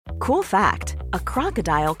Cool fact, a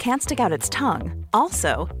crocodile can't stick out its tongue.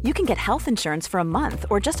 Also, you can get health insurance for a month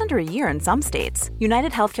or just under a year in some states.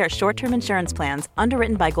 United Healthcare short-term insurance plans,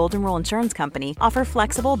 underwritten by Golden Rule Insurance Company, offer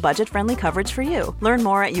flexible, budget-friendly coverage for you. Learn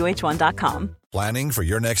more at uh1.com. Planning for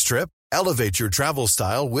your next trip? Elevate your travel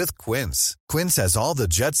style with Quince. Quince has all the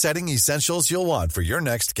jet-setting essentials you'll want for your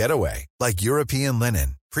next getaway, like European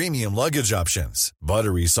linen, premium luggage options,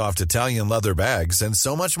 buttery soft Italian leather bags, and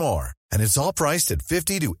so much more. And it's all priced at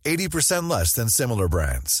 50 to 80% less than similar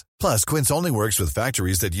brands. Plus, Quince only works with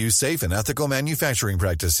factories that use safe and ethical manufacturing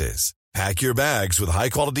practices. Pack your bags with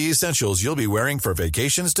high-quality essentials you'll be wearing for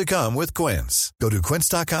vacations to come with Quince. Go to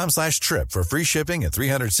quince.com/trip for free shipping and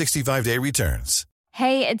 365-day returns.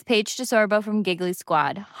 Hey, it's Paige DeSorbo from Giggly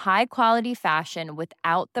Squad. High quality fashion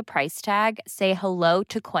without the price tag. Say hello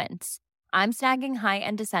to Quince. I'm snagging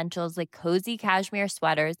high-end essentials like cozy cashmere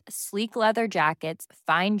sweaters, sleek leather jackets,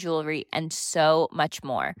 fine jewelry, and so much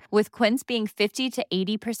more. With Quince being 50 to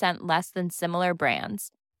 80% less than similar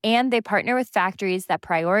brands. And they partner with factories that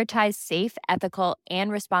prioritize safe, ethical,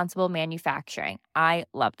 and responsible manufacturing. I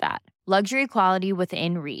love that. Luxury quality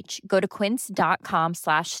within reach. Go to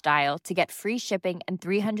quince.com/style to get free shipping and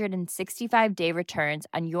 365-day returns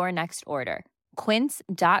on your next order.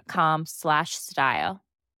 Quince.com/style.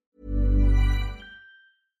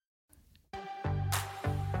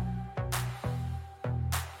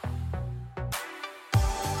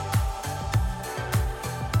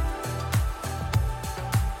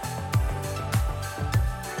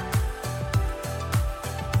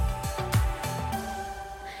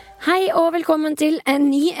 Hei og velkommen til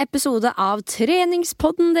en ny episode av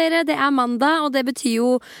Treningspodden, dere. Det er mandag, og det betyr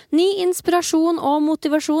jo ny inspirasjon og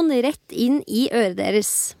motivasjon rett inn i øret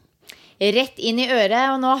deres. Rett inn i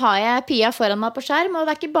øret, og nå har jeg Pia foran meg på skjerm. Og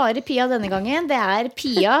det er ikke bare Pia denne gangen. Det er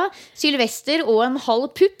Pia, Sylvester og en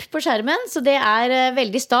halv pupp på skjermen. Så det er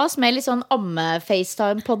veldig stas med litt sånn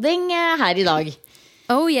amme-FaceTime-podding her i dag.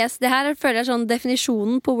 Oh yes, det her føler jeg sånn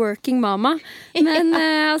definisjonen på working mama. Men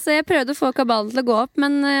altså, jeg prøvde å få kabalen til å gå opp,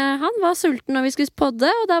 men han var sulten når vi skulle podde,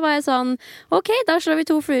 og da var jeg sånn, ok, da slår vi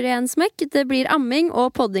 2 fluer i en smekk. Det blir amming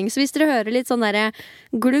og podding, så hvis dere hører litt sånn der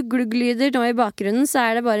glugg-glugg-lyder nå i bakgrunnen, så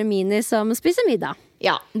er det bare Mini som spiser middag.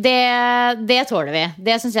 Ja, det tåler vi.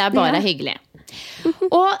 Det synes jeg bare er hyggelig.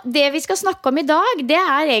 Og det vi skal snakke om i dag, det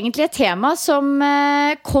er egentlig et tema som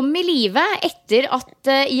kom i live etter at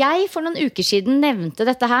jeg for noen uker siden nevnte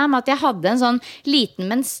dette her med at jeg hadde en sånn liten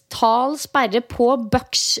mental sperre på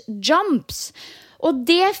bucks jumps. Og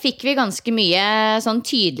det fikk vi ganske mye sånn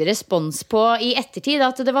tydelig respons på i ettertid,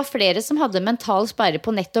 at det var flere som hadde mental sperre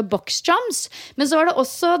på nettopp box jumps. Men så var det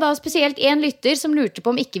også da spesielt en lytter som lurte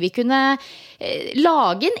på om ikke vi kunne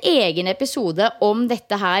lage en egen episode om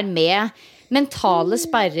dette her med mentale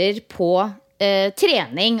sperrer på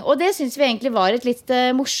trening. Og det synes vi egentlig var et litt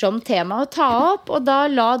morsomt tema å ta opp. Og da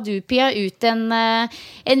la du, Pia, ut en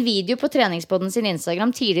video på Treningspodden sin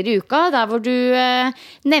Instagram tidligere i uka, der hvor du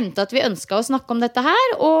nevnte at vi ønsket å snakke om dette her,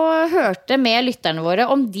 og hørte med lytterne våre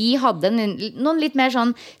om de hadde noen litt mer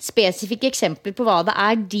sånn spesifikke eksempler på hva det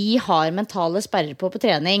er de har mentale sperrer på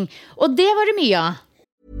trening. Og det var det mye av.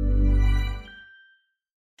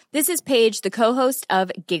 This is Paige, the co-host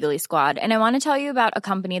of Giggly Squad, and I want to tell you about a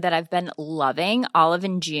company that I've been loving, Olive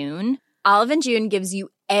 & June. Olive & June gives you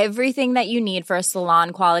everything that you need for a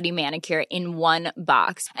salon-quality manicure in one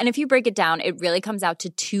box. And if you break it down, it really comes out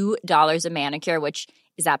to $2 a manicure, which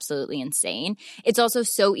is absolutely insane. It's also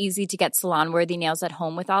so easy to get salon-worthy nails at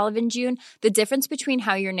home with Olive & June. The difference between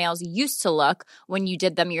how your nails used to look when you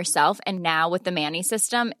did them yourself and now with the Mani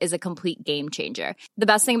system is a complete game changer. The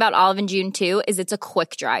best thing about Olive & June, too, is it's a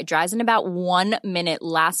quick dry. Dries in about 1 minute,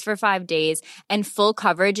 lasts for 5 days, and full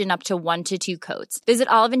coverage in up to 1 to 2 coats. Visit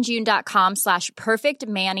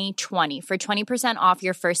oliveandjune.com/perfectmani20 for 20% off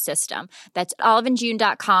your first system. That's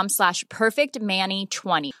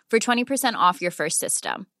oliveandjune.com/perfectmani20 for 20% off your first system.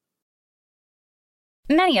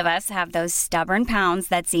 Many of us have those stubborn pounds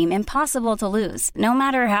that seem impossible to lose, no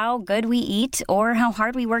matter how good we eat or how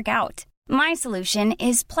hard we work out. My solution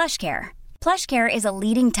is PlushCare. PlushCare is a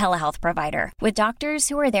leading telehealth provider with doctors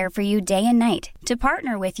who are there for you day and night to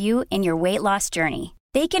partner with you in your weight loss journey.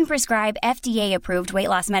 They can prescribe FDA-approved weight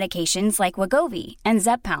loss medications like Wegovy and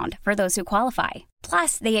Zepbound for those who qualify.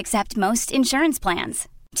 Plus, they accept most insurance plans.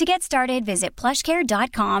 To get started, visit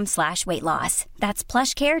plushcare.com/weightloss. That's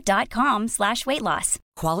plushcare.com/weightloss.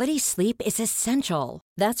 Quality sleep is essential.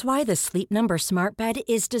 That's why the Sleep Number Smart Bed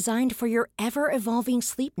is designed for your ever-evolving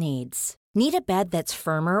sleep needs. Need a bed that's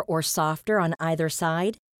firmer or softer on either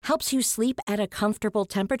side? Helps you sleep at a comfortable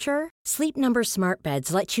temperature? Sleep Number Smart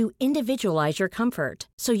Beds let you individualize your comfort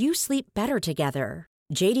so you sleep better together.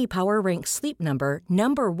 JD Power ranks Sleep Number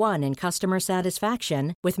number 1 in customer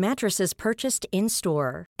satisfaction with mattresses purchased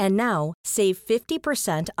in-store. And now, save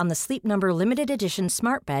 50% on the Sleep Number Limited Edition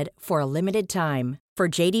Smart Bed for a limited time. For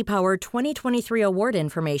JD Power 2023 award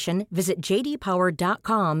information, visit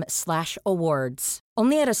jdpower.com/awards.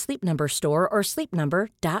 Only at a Sleep Number store or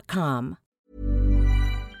sleepnumber.com.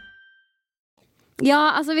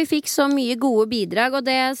 Ja, altså vi fikk så mye gode bidrag, og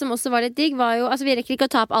det som også var litt digg var jo, altså vi rekker ikke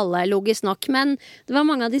å ta opp alle, logisk nok, men det var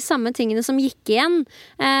mange av de samme tingene som gikk igjen,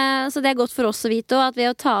 så det godt for oss å vite også, at ved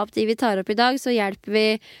å ta opp de vi tar opp i dag, så hjelper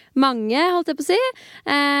vi mange, holdt jeg på å si,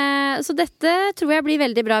 så dette tror jeg blir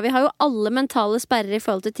veldig bra. Vi har jo alle mentale sperrer i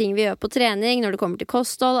forhold til ting vi gjør på trening, når det kommer til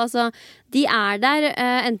kosthold, altså de der,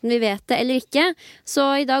 enten vi vet det eller ikke,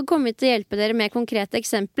 så i dag kommer vi til å hjelpe dere med konkrete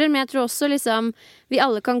eksempler, men jeg tror også liksom vi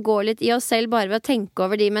alle kan gå litt i oss selv bare ved å tenke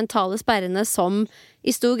over de mentale sperrene som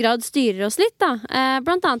i stor grad styrer oss litt da,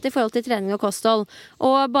 blant annet i forhold til trening og kosthold,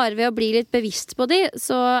 og bare ved å bli litt bevisst på de,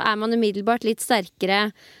 så man umiddelbart litt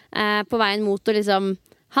sterkere på veien mot å liksom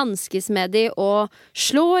hanskes med de og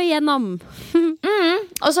slå igjennom.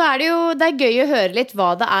 Og så det jo det gøy å høre litt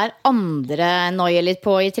hva det andre nøyer litt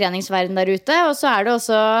på i treningsverden der ute. Og så det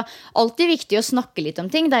også alltid viktig å snakke litt om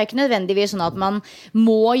ting. Det ikke nødvendigvis sånn at man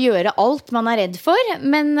må gjøre alt man redd for.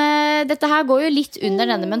 Men dette her går jo litt under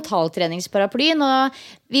denne mentaltreningsparaplyen. Og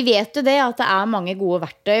vi vet jo det at det mange gode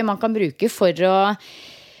verktøy man kan bruke for å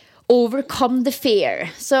overcome the fear.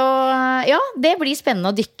 Så ja, det blir spennende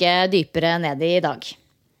å dykke dypere ned i dag.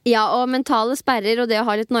 Ja, og mentale sperrer og det å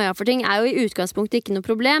ha litt nøya for ting jo i utgangspunktet ikke noe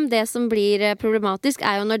problem. Det som blir problematisk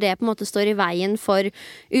jo når det på en måte står i veien for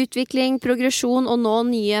utvikling, progresjon og nå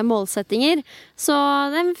nye målsettinger. Så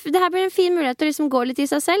det her blir en fin mulighet til å liksom gå litt i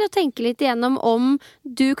seg selv og tenke litt igjennom om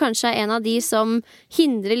du kanskje en av de som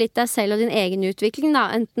hindrer litt deg selv og din egen utvikling, da,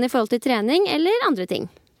 enten i forhold til trening eller andre ting.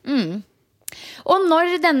 Og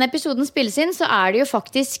når denne episoden spilles inn, så det jo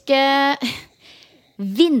faktisk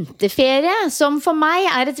vinterferie, som for meg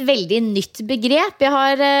et veldig nytt begrep. Jeg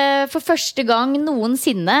har for første gang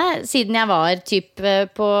noensinne, siden jeg var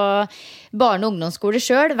på barne- og ungdomsskole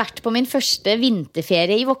selv, vært på min første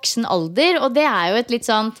vinterferie i voksen alder, og det jo et litt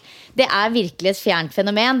sånt, det virkelig et fjernt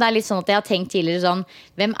fenomen. Det litt sånn at jeg har tenkt tidligere sånn,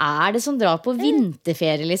 hvem det som drar på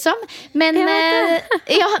vinterferie liksom? Men,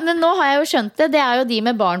 ja, men nå har jeg jo skjønt det, det jo de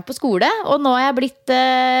med barn på skole, og nå har jeg blitt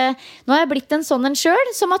en sånn en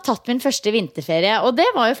selv som har tatt min første vinterferie, og det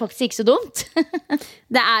var jo faktisk ikke så dumt.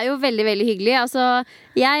 Det jo veldig, veldig hyggelig. Altså,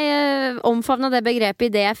 jeg omfavnet det begrepet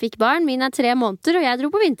i det jeg fikk barn. Min 3 måneder, og jeg dro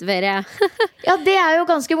på vinterferie. Ja, det jo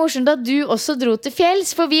ganske morsomt at du også dro til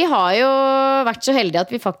fjells, for vi har jo vært så heldige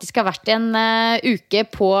at vi faktisk har vært en uke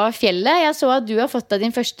på fjellet. Jeg så at du har fått deg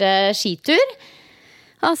din første skitur.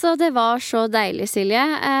 Altså, det var så deilig, Silje.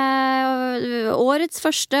 Årets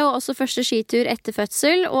første og også første skitur etter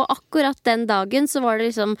fødsel, og akkurat den dagen så var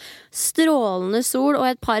det liksom strålende sol og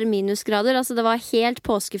et par minusgrader. Altså, det var helt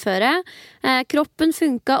påskeføre. Kroppen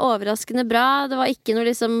funka overraskende bra. Det var ikke noe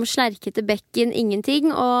liksom slerkete bekken,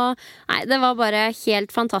 ingenting. Og nei, det var bare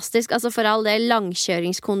helt fantastisk. Altså, for all del,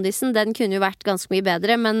 langkjøringskondisen, den kunne jo vært ganske mye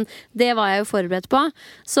bedre, men det var jeg jo forberedt på.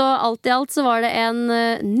 Så alt i alt så var det en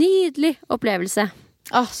nydelig opplevelse.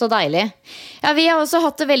 Så deilig. Ja, vi har også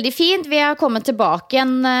hatt det veldig fint. Vi har kommet tilbake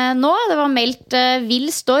igjen nå. Det var meldt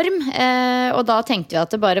vill storm, og da tenkte vi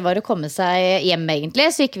at det bare var å komme seg hjem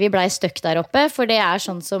egentlig, så ikke vi ble støkk der oppe, for det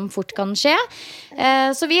sånn som fort kan skje.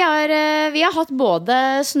 Så vi har hatt både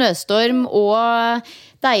snøstorm og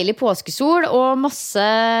deilig påskesol og masse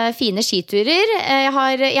fine skiturer.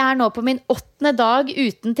 Jeg nå på min 8. dag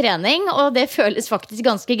uten trening, og det føles faktisk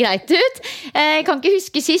ganske greit ut. Jeg kan ikke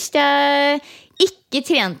huske sist jeg ikke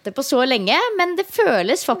trente på så lenge, men det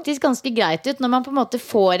føles faktisk ganske greit ut når man på en måte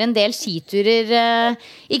får en del skiturer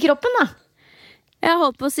i kroppen da. Jeg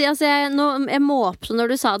holdt på å si, altså jeg må oppstå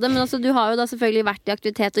når du sa det, men altså, du har jo da selvfølgelig vært i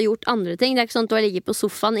aktivitet og gjort andre ting. Det ikke sånn at du har ligget på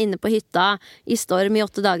sofaen inne på hytta i storm i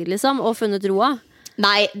 8 dager liksom, og funnet roa.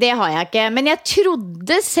 Nei, det har jeg ikke, men jeg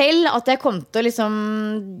trodde selv at jeg kom til å liksom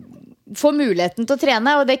få muligheten til å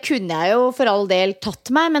trene, og det kunne jeg jo for all del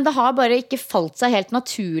tatt meg, men det har bare ikke falt seg helt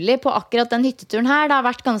naturlig på akkurat den hytteturen her. Det har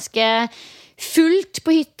vært ganske fullt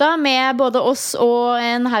på hytta med både oss og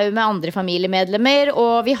en haug med andre familiemedlemmer,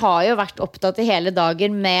 og vi har jo vært opptatt i hele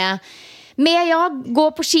dagen med gå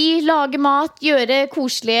på ski, lage mat, gjøre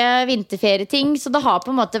koselige vinterferieting, så det har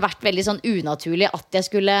på en måte vært veldig sånn unaturlig at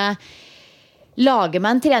jeg skulle lage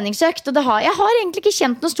meg en treningsøkt. Og jeg har egentlig ikke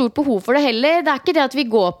kjent noe stort behov for det heller. Det ikke det at vi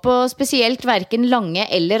går på spesielt hverken lange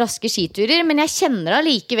eller raske skiturer, men jeg kjenner det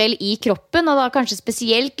likevel i kroppen, og da kanskje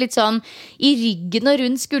spesielt litt sånn i ryggen og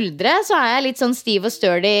rundt skuldre, så jeg litt sånn stiv og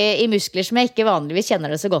støl i muskler som jeg ikke vanligvis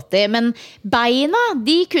kjenner det så godt i. Men beina,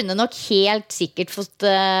 de kunne nok helt sikkert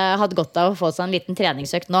hatt godt av å få seg en liten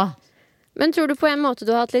treningsøkt nå. Men tror du på en måte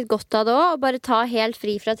du har hatt litt godt av det også, å bare ta helt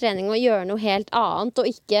fri fra trening og gjøre noe helt annet, og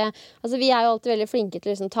ikke, altså vi jo alltid veldig flinke til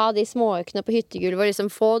å liksom ta de småøkene på hyttegulvet og liksom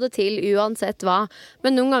få det til uansett hva,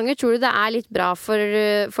 men noen ganger tror du det litt bra for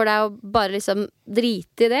deg å bare liksom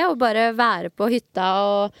drite i det, og bare være på hytta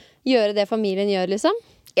og gjøre det familien gjør liksom?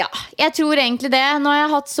 Ja, jeg tror egentlig det. Nå har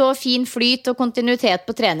jeg hatt så fin flyt og kontinuitet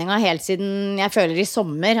på treninga helt siden jeg føler i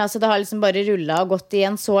sommer. Altså det har liksom bare rullet og gått i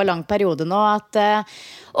en så lang periode nå at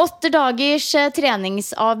 8 dagers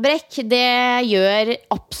treningsavbrekk, det gjør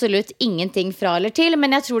absolutt ingenting fra eller til.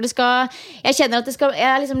 Men jeg tror jeg kjenner at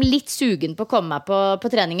jeg liksom litt sugen på å komme meg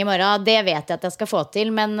på trening i morgen. Det vet jeg at jeg skal få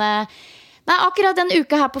til, men nei, akkurat den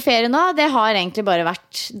uka her på ferie nå, det har egentlig bare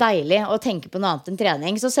vært deilig å tenke på noe annet enn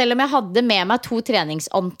trening. Så selv om jeg hadde med meg 2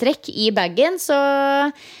 treningsantrekk i baggen, så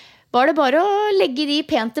var det bare å legge de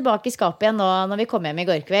pent tilbake i skapet igjen nå når vi kom hjem i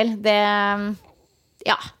går kveld.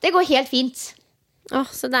 Det går helt fint.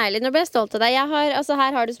 Så deilig, nå ble jeg stolt av deg.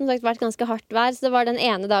 Her har det som sagt vært ganske hardt vær, så det var den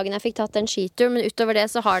ene dagen jeg fikk tatt en skitur, men utover det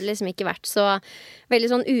så har det liksom ikke vært så veldig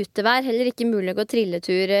sånn utevær, heller ikke mulig å gå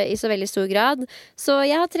trilletur i så veldig stor grad. Så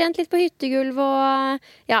jeg har trent litt på hyttegulv, og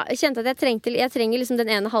jeg kjente at jeg trenger liksom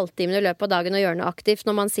den ene halvtimen i løpet av dagen å gjøre noe aktivt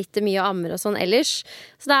når man sitter mye og ammer og sånn ellers.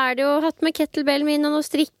 Så da det jo hatt med kettlebellen min og noen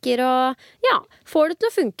strikker, og får det til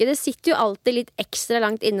å funke. Det sitter jo alltid litt ekstra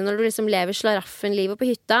langt inne når du liksom lever slaraffenlivet på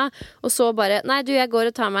hytta, og så bare, nei du, jeg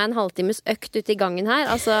går og tar meg en halvtimes økt ute i gangen her.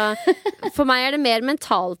 Altså, for meg det mer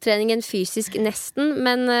mentaltrening enn fysisk nesten,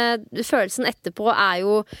 men følelsen etterpå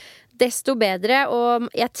jo desto bedre, og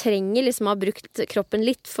jeg trenger liksom å ha brukt kroppen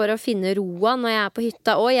litt for å finne roa når jeg på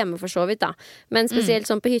hytta, og hjemme for så vidt da. Men spesielt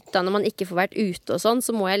sånn på hytta når man ikke får vært ute og sånn,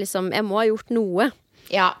 så må jeg må ha gjort noe.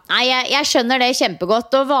 Ja, nei, jeg skjønner det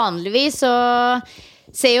kjempegodt, og vanligvis så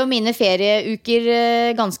ser jo mine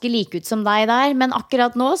ferieuker ganske like ut som deg der, men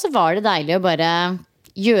akkurat nå så var det deilig å bare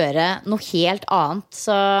gjøre noe helt annet,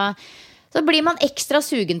 så blir man ekstra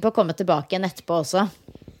sugen på å komme tilbake igjen etterpå også.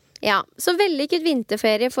 Ja, så vellykket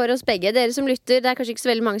vinterferie for oss begge. Dere som lytter, det kanskje ikke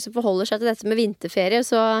så veldig mange som forholder seg til dette med vinterferie,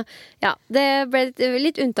 så ja, det ble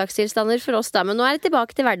litt unntakstilstander for oss da, men nå det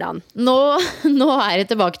tilbake til hverdagen. Nå det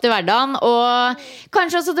tilbake til hverdagen, og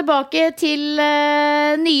kanskje også tilbake til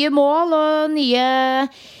nye mål og nye,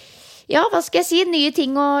 nye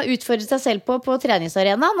ting å utfordre seg selv på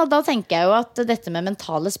treningsarenaen, og da tenker jeg jo at dette med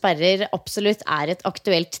mentale sperrer absolutt et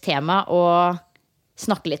aktuelt tema å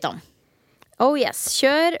snakke litt om. Oh yes,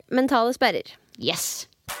 kjør mentale sperrer. Yes.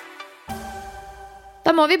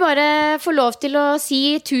 Da må vi bare få lov til å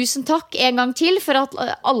si tusen takk en gang til for at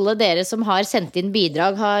alle dere som har sendt inn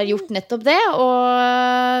bidrag har gjort nettopp det.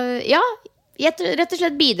 Og rett og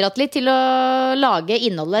slett bidratt litt til å lage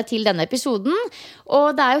innholdet til denne episoden.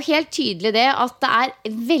 Og det jo helt tydelig det at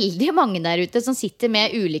det veldig mange der ute som sitter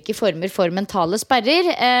med ulike former for mentale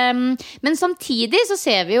sperrer. Men samtidig så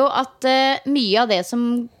ser vi jo at mye av det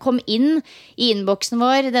som kom inn i innboksen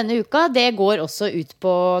vår denne uka, det går også ut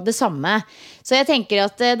på det samme. Så jeg tenker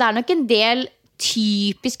at det nok en del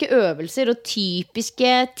typiske øvelser og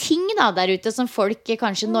typiske ting der ute som folk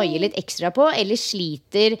kanskje noier litt ekstra på, eller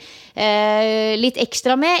sliter litt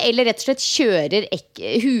ekstra med, eller rett og slett kjører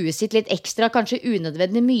huet sitt litt ekstra, kanskje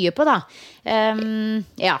unødvendig mye på da.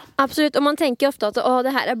 Absolutt, og man tenker ofte at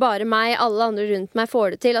det her bare meg, alle andre rundt meg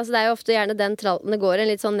får det til. Altså, det jo ofte gjerne den tralten det går en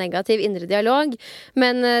litt sånn negativ indre dialog,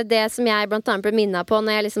 men det som jeg blant annet ble minnet på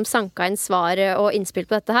når jeg liksom sanka inn svar og innspill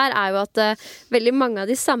på dette her, jo at veldig mange av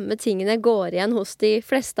de samme tingene går igjen hos de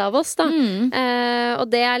fleste av oss da. Og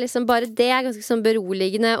det liksom bare det ganske sånn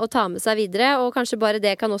beroligende å ta med seg videre, og kanskje bare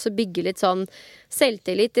det kan også bygge litt sånn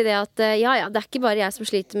selvtillit i det at det ikke bare jeg som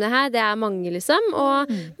sliter med det her, det mange liksom, og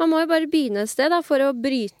man må jo bare begynne et sted da, for å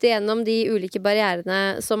bryte gjennom de ulike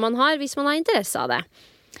barrierene som man har, hvis man har interesse av det.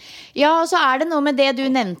 Ja, og så det noe med det du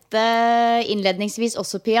nevnte innledningsvis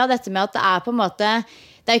også, Pia, dette med at det på en måte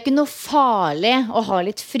det jo ikke noe farlig å ha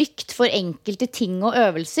litt frykt for enkelte ting og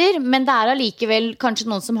øvelser, men det allikevel kanskje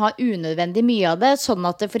noen som har unødvendig mye av det, sånn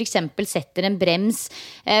at det for eksempel setter en brems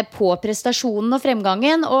på prestasjonen og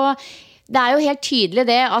fremgangen, og det jo helt tydelig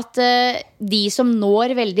det at de som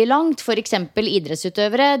når veldig langt, for eksempel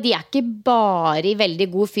idrettsutøvere, de ikke bare i veldig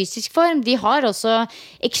god fysisk form, de har også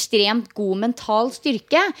ekstremt god mental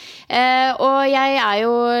styrke. Og jeg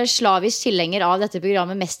jo slavisk tilhenger av dette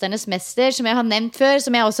programmet Mesternes Mester, som jeg har nevnt før,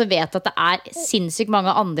 som jeg også vet at det sinnssykt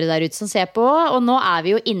mange andre der ute som ser på, og nå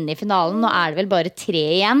vi jo inne i finalen, nå det vel bare 3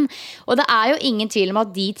 igjen, og det jo ingen tvil om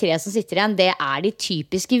at de 3 som sitter igjen, det de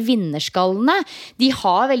typiske vinnerskallene. De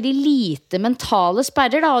har veldig lite mentale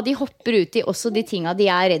sperrer da, og de hopper ut i også de tingene de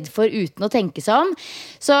redd for uten å tenke seg om.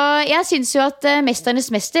 Så jeg synes jo at Mesternes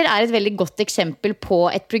Mester et veldig godt eksempel på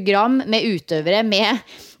et program med utøvere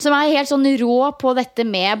som helt sånn rå på dette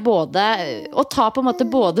med både å ta på en måte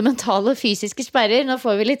både mentale og fysiske sperrer. Nå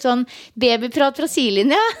får vi litt sånn babyprat fra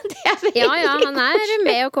sidelinja. Ja, han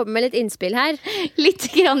med å komme med litt innspill her. Litt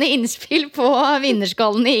grann innspill på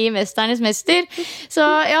vinnerskallene i Mesternes Mester. Så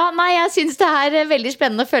ja, nei, jeg synes det veldig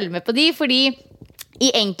spennende å følge med på de, fordi i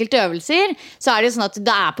enkelte øvelser så det jo sånn at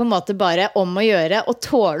det på en måte bare om å gjøre å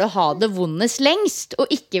tåle å ha det vondest lengst, og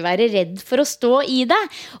ikke være redd for å stå i det.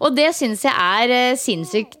 Og det synes jeg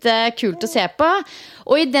sinnssykt kult å se på.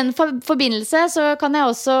 Og i den forbindelse så kan jeg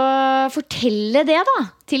også fortelle det da,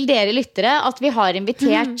 til dere lyttere, at vi har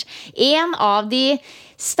invitert en av de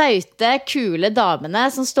staute, kule damene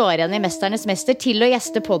som står igjen i Mesternes Mester til å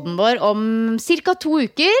gjeste podden vår om cirka 2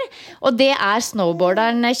 uker. Og det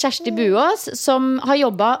snowboarderen Kjersti Buås, som har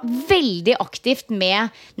jobbet veldig aktivt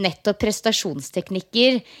med nettopp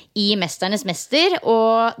prestasjonsteknikker i Mesternes Mester.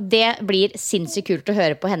 Og det blir sinnssykt kult å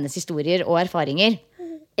høre på hennes historier og erfaringer.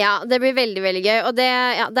 Ja, det blir veldig, veldig gøy. Og det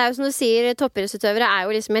jo som du sier, toppidrettsutøvere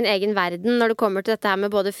jo liksom en egen verden når det kommer til dette her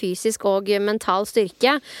med både fysisk og mental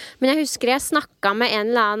styrke. Men jeg husker jeg snakket med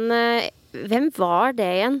en eller annen, hvem var det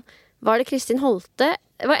igjen? Var det Kristin Holte?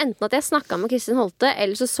 Det var enten at jeg snakket med Kristin Holte,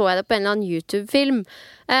 eller så jeg det på en eller annen YouTube-film.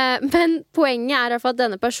 Men poenget I hvert fall at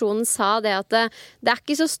denne personen sa det at det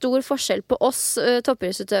ikke så stor forskjell på oss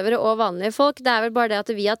toppidrettsutøvere og vanlige folk. Det vel bare det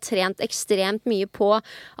at vi har trent ekstremt mye på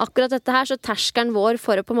akkurat dette her, så terskelen vår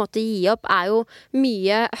for å på en måte gi opp jo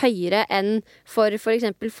mye høyere enn for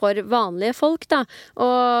eksempel for vanlige folk da.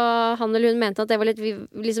 Og han eller hun mente at det var litt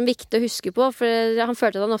liksom viktig å huske på, for han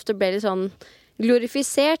følte at han ofte ble litt sånn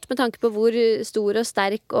glorifisert med tanke på hvor stor og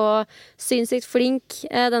sterk og sinnssykt flink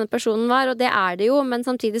denne personen var, og det det jo, men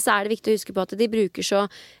samtidig så det viktig å huske på at de bruker så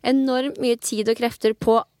enormt mye tid og krefter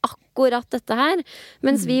på akkurat dette her,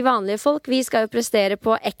 mens vi vanlige folk, vi skal jo prestere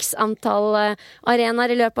på x antall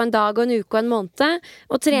arenaer I løpet av en dag og en uke og en måned,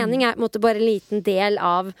 og trening på en måte bare en liten del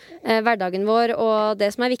av hverdagen vår, og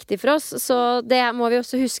det som viktig for oss, så det må vi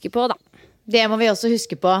også huske på da. Det må vi også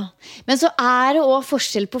huske på. Men så det også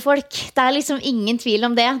forskjell på folk. Det liksom ingen tvil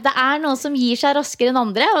om det. Det noen som gir seg raskere enn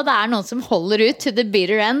andre, og det noen som holder ut to the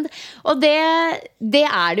bitter end. Og det det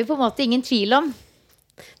jo på en måte ingen tvil om.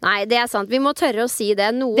 Nei, det sant. Vi må tørre å si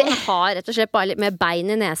det. Noen har rett og slett bare litt mer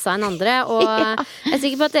bein I nesa enn andre, og jeg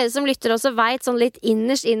sikker på at dere som lytter også vet sånn litt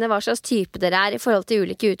innerst inne hva slags type dere I forhold til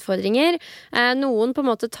ulike utfordringer. Noen på en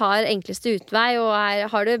måte tar enkleste utvei og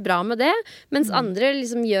har det bra med det, mens andre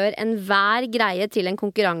liksom gjør enhver greie til en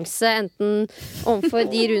konkurranse, enten overfor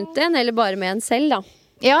de rundt en, eller bare med en selv da.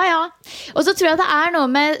 Ja, ja. Og så tror jeg det noe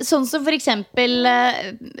med sånn som for eksempel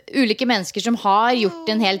ulike mennesker som har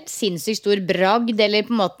gjort en helt sinnssykt stor bragd, eller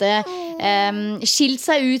på en måte skilt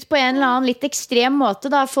seg ut på en eller annen litt ekstrem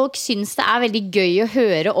måte da. Folk synes det veldig gøy å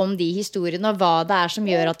høre om de historiene og hva det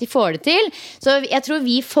som gjør at de får det til. Så jeg tror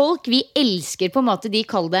vi folk, vi elsker på en måte de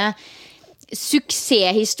kaller det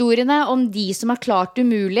suksesshistoriene om de som har klart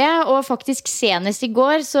umulige, og faktisk senest I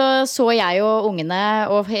går så jeg og ungene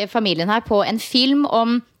og familien her på en film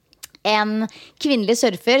om en kvinnelig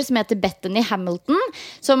surfer som heter Bethany Hamilton,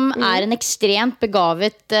 som en ekstremt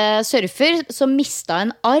begavet surfer som mistet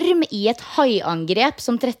en arm I et haiangrep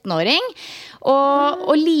som 13-åring, og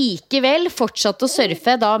likevel fortsatte å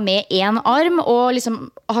surfe da med en arm, og liksom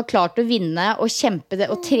har klart å vinne og kjempe det,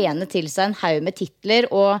 og trene til seg en haug med titler,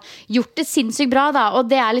 og gjort det sinnssykt bra da, og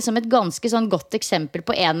det liksom et ganske sånn godt eksempel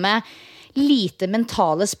på en med lite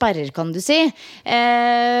mentale sperrer, kan du si,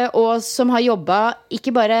 og som har jobbet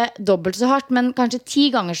ikke bare dobbelt så hardt, men kanskje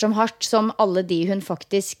 10 ganger så hardt som alle de hun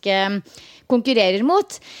faktisk konkurrerer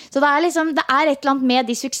mot. Så det liksom, det et eller annet med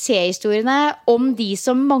de suksesshistoriene om de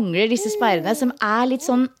som mangler disse sperrene, som litt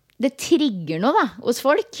sånn, det trigger noe da, hos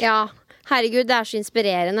folk. Ja, herregud, det så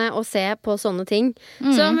inspirerende å se på sånne ting.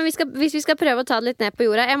 Så, men hvis vi skal prøve å ta det litt ned på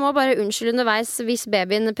jorda, jeg må bare unnskylde underveis hvis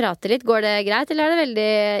babyen prater litt. Går det greit, eller det veldig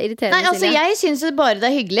irriterende? Nei, altså jeg synes bare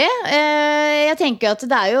det hyggelig. Jeg tenker at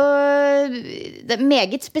det jo det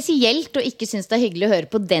meget spesielt å ikke synes det hyggelig å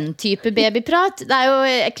høre på den type babyprat. Det jo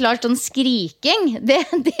klart sånn skriking. Det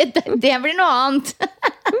blir noe annet.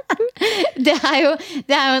 Det er jo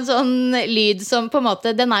en sånn lyd som på en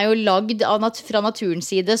måte, den er jo lagd fra naturens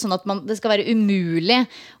side, sånn at det skal være umulig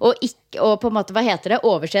å på en måte, hva heter det,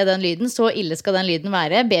 overse den lyden. Så ille skal den lyden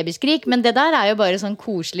være, babyskrik. Men det der er jo bare sånn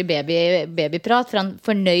koselig babyprat fra en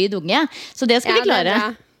fornøyd unge. Så det skal vi klare.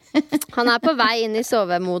 Han er på vei inn i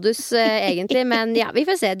sovemodus egentlig. Men ja, vi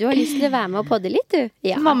får se, du har lyst til å være med og podde litt, du.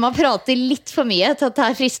 Ja. Mamma prater litt for mye til at det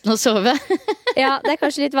er fristende å sove. Ja, det er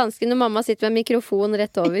kanskje litt vanskelig når mamma sitter med mikrofon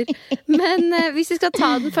rett over. Men hvis vi skal ta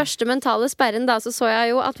den første mentale sperren da, så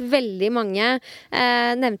jeg jo at veldig mange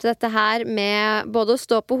nevnte dette her med både å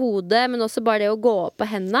stå på hodet, men også bare det å gå opp på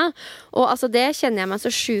hendene. Og altså, det kjenner jeg meg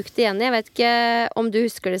så sjukt igjen i. Jeg vet ikke om du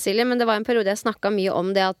husker det, Silje, men det var en periode jeg snakket mye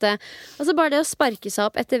om det at altså bare det å sparke seg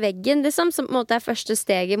opp etter veggen, liksom, som på en måte er første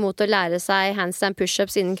steget mot å lære seg handstand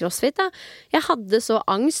push-ups innen crossfit da. Jeg hadde så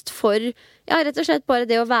angst for rett og slett bare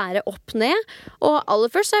det å være opp ned. Og aller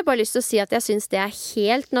først har jeg bare lyst til å si at jeg synes det er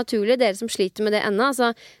helt naturlig, dere som sliter med det ennå. Altså,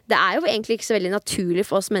 det er jo egentlig ikke så veldig naturlig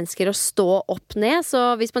for oss mennesker å stå opp ned,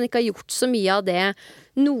 så hvis man ikke har gjort så mye av det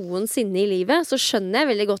noensinne i livet, så skjønner jeg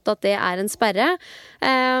veldig godt at det er en sperre.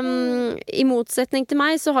 I motsetning til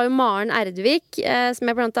meg så har jo Maren Erdvik,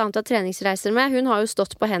 som jeg blant annet har treningsreiser med, hun har jo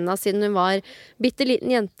stått på hendene siden hun var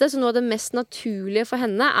bitteliten jente, så noe av det mest naturlige for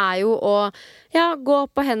henne er jo å gå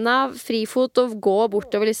på hendene, frifot og gå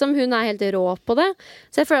bortover liksom. Hun er helt rå på det.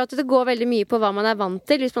 Så jeg føler at det går veldig mye på hva man er vant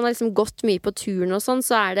til. Hvis man har liksom gått mye på turen og sånn,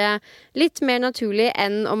 så er det litt mer naturlig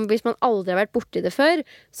enn hvis man aldri har vært borti det før.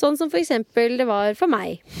 Sånn som for eksempel det var for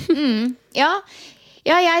meg. Ja,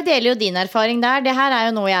 jeg deler jo din erfaring der. Det her er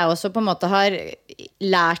jo noe jeg også på en måte har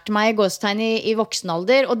lært meg i gåstegn i voksen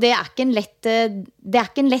alder. Og det er ikke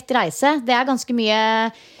en lett reise. Det er ganske mye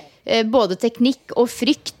både teknikk og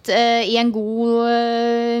frykt i en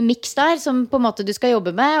god mix der, som på en måte du skal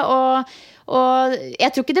jobbe med. Og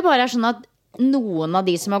jeg tror ikke det bare er sånn at noen av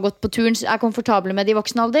de som har gått på turen er komfortable med det i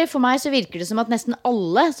voksen alder. For meg så virker det som at nesten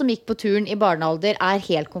alle som gikk på turen i barnealder er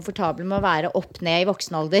helt komfortable med å være opp ned i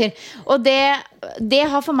voksen alder. Og det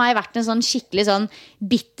har for meg vært en sånn skikkelig sånn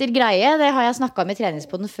bitter greie. Det har jeg snakket om i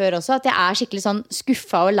treningspodden før også, at jeg er skikkelig sånn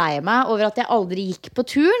skuffa og lei meg over at jeg aldri gikk på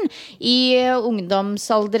turen i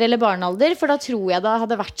ungdomsalder eller barnealder. For da tror jeg det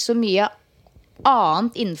hadde vært så mye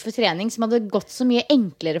annet innenfor trening som hadde gått så mye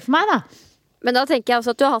enklere for meg da. Men da tenker jeg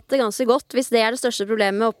også at du har hatt det ganske godt. Hvis det er det største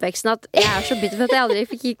problemet med oppveksten, at jeg er så bitter for at jeg aldri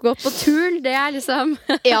fikk gått på turen. Det er liksom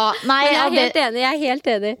Men jeg er helt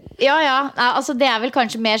enig. Altså det er vel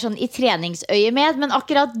kanskje mer sånn i treningsøye med. Men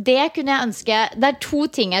akkurat det kunne jeg ønske. Det er 2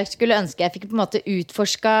 ting jeg skulle ønske jeg fikk på en måte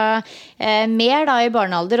utforsket mer da i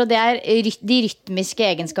barnealder. Og det er de rytmiske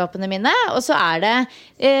egenskapene mine. Og så er det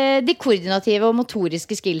de koordinative og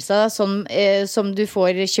motoriske skillsa som du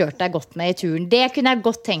får kjørt deg godt med i turen. Det kunne jeg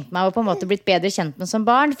godt tenkt meg å på en måte blitt bedre kjent med som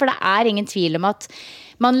barn, for det er ingen tvil om at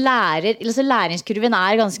man lærer, altså læringskurven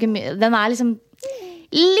er ganske mye, den er liksom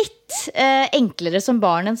litt enklere som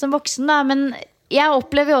barn enn som voksen da, men jeg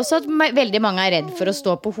opplever jo også at veldig mange er redd for å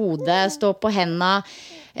stå på hodet, stå på hendene,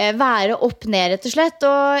 være opp ned rett og slett,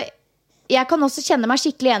 og jeg kan også kjenne meg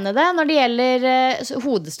skikkelig igjen i det. Når det gjelder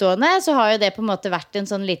hodestående, så har jo det på en måte vært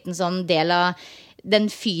en sånn liten sånn del av den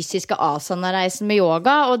fysiske asana-reisen med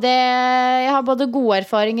yoga. Og jeg har både gode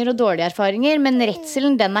erfaringer og dårlige erfaringer, men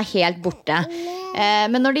redselen, den er helt borte.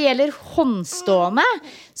 Men når det gjelder håndstående,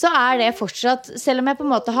 så er det fortsatt, selv om jeg på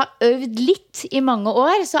en måte har øvd litt i mange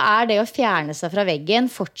år, så er det å fjerne seg fra veggen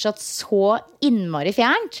fortsatt så innmari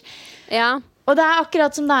fjernt. Ja. Og det er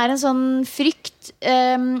akkurat som det er en sånn frykt.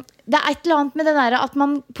 Det er et eller annet med det der at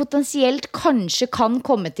man potensielt kanskje kan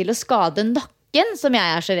komme til å skade nakken, som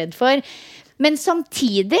jeg er så redd for. Men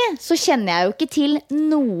samtidig så kjenner jeg jo ikke til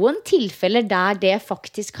noen tilfeller der det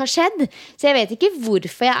faktisk har skjedd. Så jeg vet ikke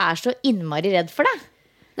hvorfor jeg er så innmari redd for det.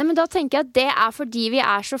 Nei, men da tenker jeg at det er fordi vi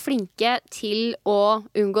er så flinke til å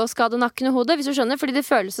unngå å skade nakken og hodet, hvis du skjønner, fordi det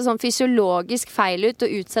føles sånn fysiologisk feil ut å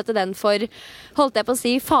utsette den for, holdt jeg på å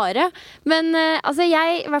si, fare. Men altså i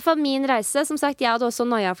hvert fall min reise, som sagt, jeg hadde også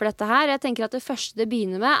noia for dette her. Jeg tenker at det første det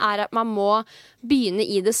begynner med er at man må begynne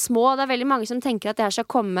i det små. Det er veldig mange som tenker at det her skal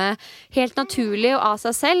komme helt naturlig og av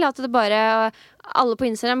seg selv, at det bare alle på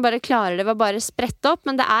Instagram bare klarer det ved å bare sprette opp,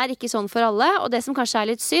 men det er ikke sånn for alle. Og det som kanskje er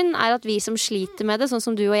litt synd, er at vi som sliter med det, sånn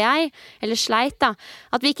som du og jeg, eller sleit da,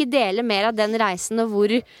 at vi ikke deler mer av den reisen og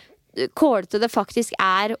hvor kålete det faktisk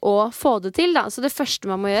er å få det til da. Så det første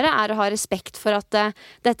man må gjøre er å ha respekt for at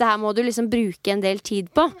dette her må du liksom bruke en del tid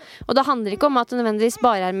på. Og det handler ikke om at det nødvendigvis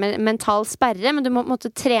bare er mental sperre, men du må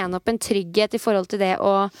trene opp en trygghet i forhold til det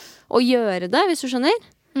å gjøre det, hvis du skjønner.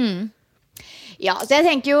 Ja, så jeg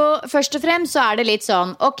tenker jo først og fremst så det litt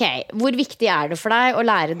sånn, ok, hvor viktig det for deg å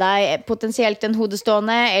lære deg potensielt en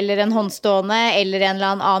hodestående, eller en håndstående, eller en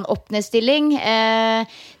eller annen oppnedstilling?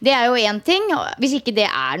 Det jo en ting. Hvis ikke det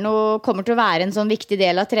kommer til å være en sånn viktig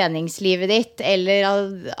del av treningslivet ditt, eller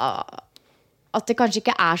at det kanskje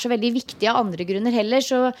ikke så veldig viktig av andre grunner heller,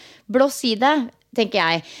 så blås I det. Tenker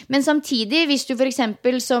jeg. Men samtidig, hvis du for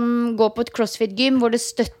eksempel som går på et CrossFit-gym hvor det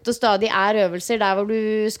støtt og stadig øvelser der hvor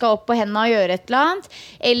du skal opp på hendene og gjøre et eller annet,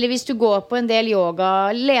 eller hvis du går på en del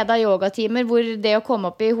leda yogatimer hvor det å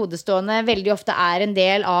komme opp I hodestående veldig ofte en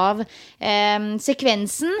del av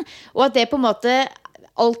sekvensen, og at det på en måte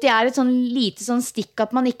alltid et sånn lite sånn stikk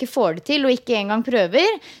at man ikke får det til og ikke engang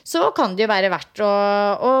prøver, så kan det jo være verdt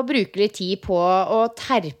å bruke litt tid på å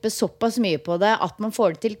terpe såpass mye på det at man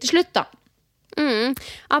får det til slutt da.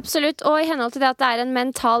 Absolutt, og I henhold til det at det en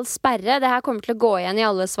mental sperre, det her kommer til å gå igjen I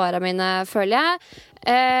alle svarene mine, føler jeg.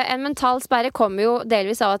 En mental sperre kommer jo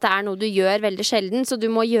delvis av at det noe du gjør veldig sjelden, så du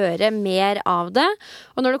må gjøre mer av det.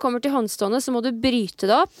 Og når det kommer til håndstående, så må du bryte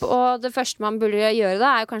det opp, og det første man burde gjøre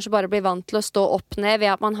da, jo kanskje bare å bli vant til å stå opp ned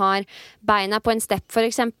ved at man har beina på en step for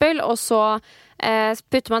eksempel, og så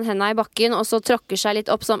putter man hendene I bakken, og så tråkker seg litt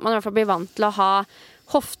opp, sånn at man I hvert fall blir vant til å ha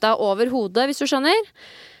hofta over hodet, hvis du skjønner.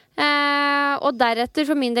 Og deretter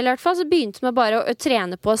for min del I hvert fall så begynte jeg bare å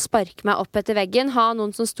trene på å sparke meg opp etter veggen, ha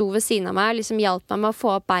noen som sto ved siden av meg liksom hjalp meg med å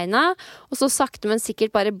få opp beina, og så sakte men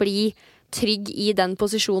sikkert bare bli trygg I den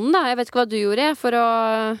posisjonen da. Jeg vet ikke hva du gjorde for å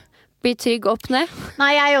bli trygg opp ned.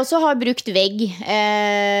 Nei, jeg også har brukt vegg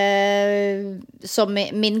som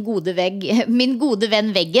min gode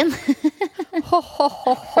venn veggen.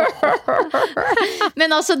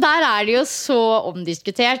 Men altså der det jo så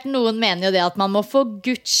omdiskutert. Noen mener jo det at man må for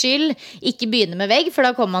Guds skyld ikke begynne med vegg, for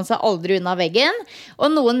da kommer man seg aldri unna veggen. Og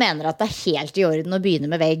noen mener at det helt I orden å begynne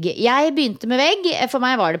med vegg. Jeg begynte med vegg. For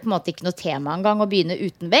meg var det på en måte ikke noe tema engang å begynne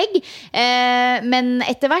uten vegg. Men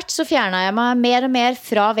etter hvert så fjernet jeg meg mer og mer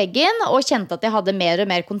fra veggen, og kjente at jeg hadde mer og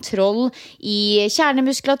mer kontroll I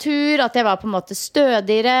kjernemuskulatur, at jeg var på en måte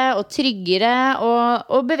stødigere og tryggere,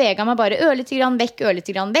 og beveget meg bare ørlite grann vekk,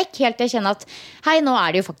 helt til jeg kjenner at hei, nå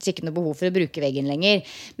det jo faktisk ikke noe behov for å bruke veggen lenger.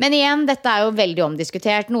 Men igjen, dette jo veldig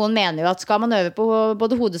omdiskutert. Noen mener jo at skal man øve på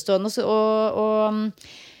både hodestående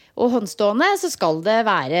og håndstående, så skal det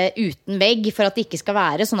være uten vegg, for at det ikke skal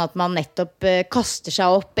være sånn at man nettopp kaster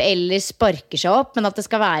seg opp eller sparker seg opp, men at det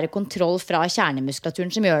skal være kontroll fra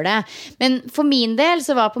kjernemuskulaturen som gjør det. Men for min del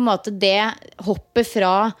så var på en måte det hoppet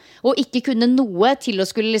fra å ikke kunne noe til å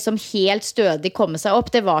skulle liksom helt stødig komme seg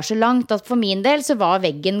opp, det var så langt at for min del så var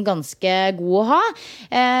veggen ganske god å ha.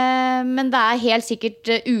 Men det helt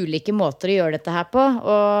sikkert ulike måter å gjøre dette her på,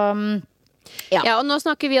 og ja, og nå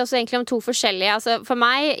snakker vi også egentlig om to forskjellige. Altså for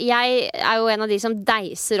meg, jeg jo en av de som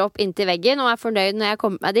deiser opp inntil veggen og fornøyd når jeg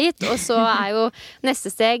kommer meg dit. Og så jo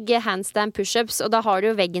neste steg handstand pushups, og da har du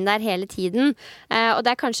jo veggen der hele tiden. Og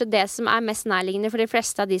det kanskje det som mest nærliggende for de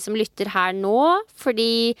fleste av de som lytter her nå.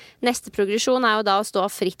 Fordi neste progresjon jo da å stå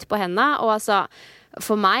fritt på hendene. Og altså,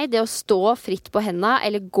 for meg, det å stå fritt på hendene,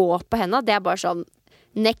 eller gå på hendene, det bare sånn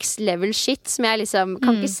next level shit, som jeg liksom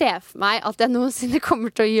kan ikke se for meg at jeg noensinne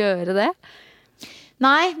kommer til å gjøre det.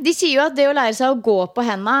 Nei, de sier jo at det å lære seg å gå på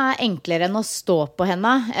hendene enklere enn å stå på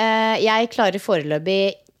hendene. Jeg klarer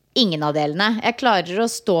foreløpig ingen av delene. Jeg klarer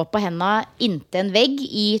å stå på hendene inntil en vegg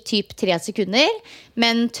I typ 3 sekunder,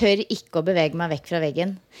 men tør ikke å bevege meg vekk fra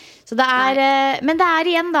veggen. Så det men det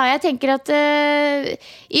igjen da, jeg tenker at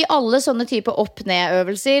I alle sånne type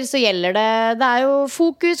opp-ned-øvelser så gjelder det jo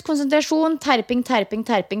fokus, konsentrasjon, terping,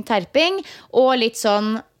 og litt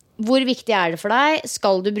sånn, hvor viktig det for deg?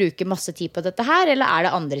 Skal du bruke masse tid på dette her, eller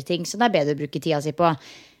det andre ting som det bedre å bruke tida si på?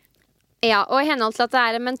 Ja, og I henhold til at det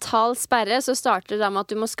en mental sperre, så starter det med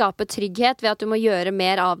at du må skape trygghet ved at du må gjøre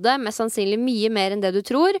mer av det, mest sannsynlig mye mer enn det du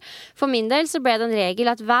tror. For min del så ble det en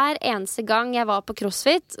regel at hver eneste gang jeg var på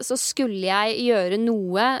CrossFit, så skulle jeg gjøre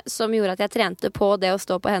noe som gjorde at jeg trente på det å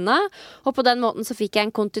stå på hendene, og på den måten så fikk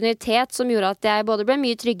jeg en kontinuitet som gjorde at jeg både ble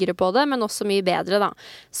mye tryggere på det, men også mye bedre da.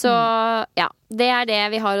 Så ja, det det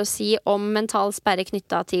vi har å si om mental sperre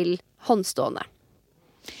knyttet til håndstående.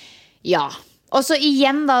 Ja, og så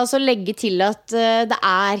igjen da, så legge til at det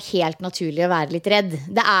helt naturlig å være litt redd.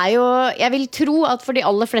 Det jo, jeg vil tro at for de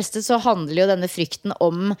aller fleste så handler jo denne frykten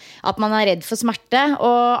om at man redd for smerte,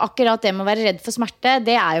 og akkurat det med å være redd for smerte,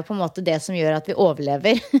 det jo på en måte det som gjør at vi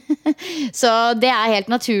overlever. Så det helt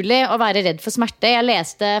naturlig å være redd for smerte. Jeg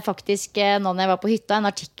leste faktisk nå når jeg var på hytta en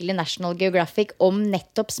artikkel I National Geographic om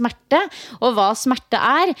nettopp smerte, og hva smerte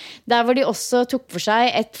der hvor de også tok for seg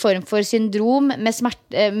et form for syndrom med,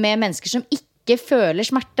 med mennesker som ikke ikke føler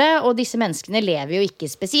smerte, og disse menneskene lever jo ikke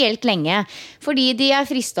spesielt lenge, fordi de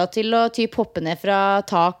fristet til å typ hoppe ned fra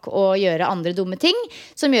tak og gjøre andre dumme ting,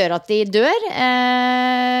 som gjør at de dør,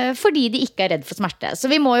 fordi de ikke redd for smerte. Så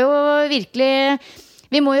vi må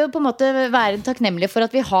jo på en måte være takknemlige for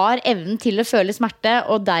at vi har evnen til å føle smerte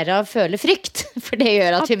og derav føle frykt. For det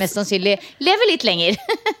gjør at vi mest sannsynlig lever litt lenger.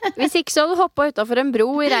 Hvis ikke så hadde du hoppet utenfor en bro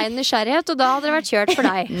i ren nysgjerrighet, og da hadde det vært kjørt for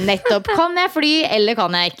deg. Nettopp. Kan jeg fly, eller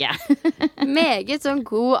kan jeg ikke? Meget sånn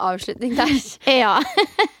god avslutning der. Ja.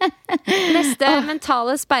 Neste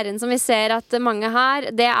mentale sperren som vi ser at mange har,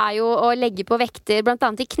 det jo å legge på vekter, blant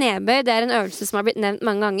annet i knebøy. Det en øvelse som har blitt nevnt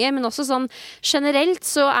mange ganger, men også sånn generelt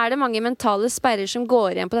så det mange mentale sperrer som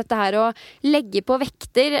går igjen på dette her å legge på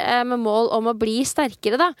vekter med mål om å bli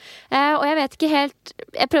sterkere da. Og jeg vet ikke helt,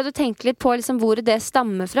 jeg prøvde å tenke litt på liksom hvor det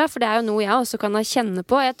stammer fra, for det jo noe jeg også kan kjenne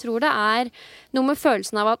på. Jeg tror det noe med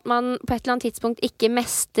følelsen av at man på et eller annet tidspunkt ikke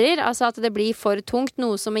mestrer, altså at det blir for tungt,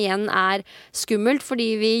 noe som igjen skummelt,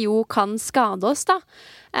 fordi vi jo kan skade oss da.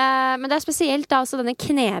 Men det spesielt da, altså denne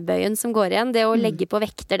knebøyen som går igjen, det å legge på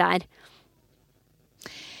vekter der.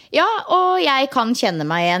 Ja, og jeg kan kjenne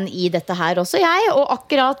meg igjen i dette her også, og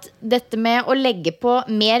akkurat dette med å legge på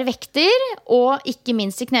mer vekter, og ikke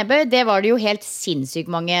minst i knebøy, det var det jo helt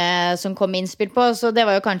sinnssykt mange som kom med innspill på, så det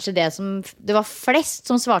var jo kanskje det var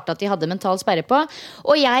flest som svarte at de hadde mental sperre på,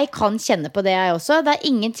 og jeg kan kjenne på det jeg også. Det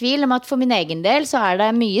ingen tvil om at for min egen del så det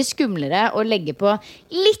mye skumlere å legge på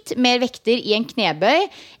litt mer vekter i en knebøy,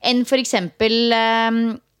 enn for eksempel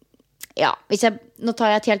nå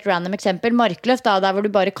tar jeg et helt random eksempel, markløft da, der hvor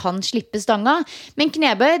du bare kan slippe stanga. Men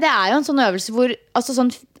knebøy, det jo en sånn øvelse hvor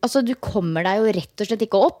du kommer deg jo rett og slett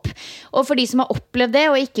ikke opp. Og for de som har opplevd det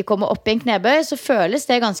og ikke komme opp i en knebøy, så føles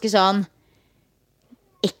det ganske sånn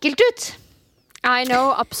ekkelt ut. I know,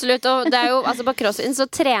 absolutt. Og det jo, altså på CrossFit så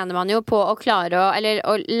trener man jo på å klare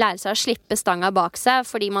å lære seg å slippe stanga bak seg,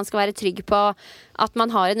 fordi man skal være trygg på at man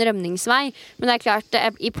har en rømningsvei. Men det klart,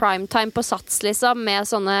 i primetime på sats liksom, med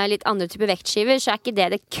sånne litt andre typer vektskiver, så ikke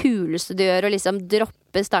det kuleste du gjør å liksom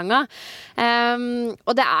droppe stanga.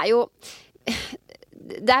 Og det jo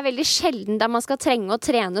det veldig sjelden der man skal trenge å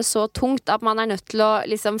trene så tungt at man nødt til å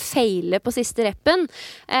liksom feile på siste reppen.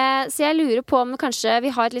 Så jeg lurer på om kanskje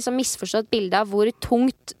vi har et liksom misforstått bilde av hvor tung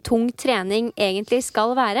trening egentlig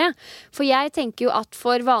skal være. For jeg tenker jo at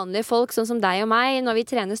for vanlige folk, sånn som deg og meg, når vi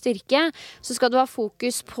trener styrke, så skal du ha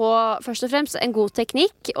fokus på først og fremst en god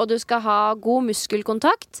teknikk, og du skal ha god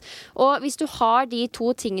muskelkontakt. Og hvis du har de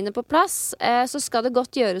to tingene på plass, så skal det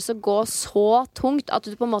godt gjøres å gå så tungt at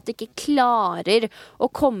du på en måte ikke klarer å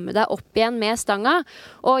komme deg opp igjen med stanga.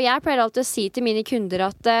 Og jeg pleier alltid å si til mine kunder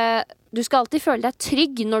at du skal alltid føle deg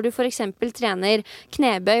trygg når du for eksempel trener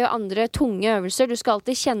knebøy og andre tunge øvelser. Du skal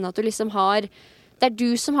alltid kjenne at du liksom har det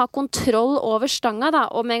du som har kontroll over stanga da,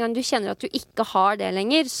 og med en gang du kjenner at du ikke har det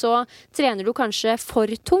lenger, så trener du kanskje for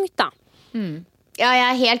tungt da. Ja,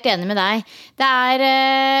 jeg helt enig med deg.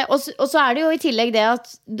 Og så det jo i tillegg det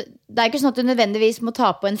at det ikke sånn at du nødvendigvis må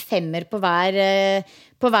ta på en 5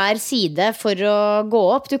 på hver side for å gå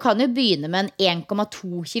opp. Du kan jo begynne med en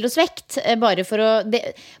 1,2 kilos vekt, bare for å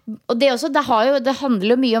og det også, det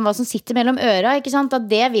handler jo mye om hva som sitter mellom øra, ikke sant? At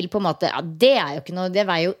det vil på en måte, det jo ikke noe, det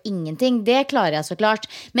veier jo ingenting, det klarer jeg så klart.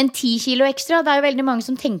 Men 10 kilo ekstra, det jo veldig mange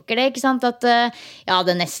som tenker det, ikke sant? At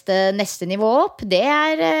det neste nivå opp, det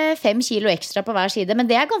 5 kilo ekstra på hver side, men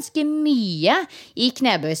det ganske mye i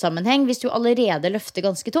knebøysammenheng hvis du allerede løfter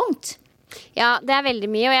ganske tungt. Ja, det veldig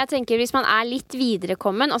mye, og jeg tenker hvis man litt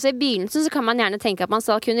viderekommen, altså i begynnelsen så kan man gjerne tenke at man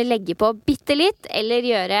skal kunne legge på bitte litt, eller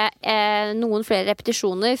gjøre noen flere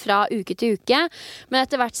repetisjoner fra uke til uke, men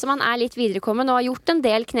etter hvert som man litt viderekommen og har gjort en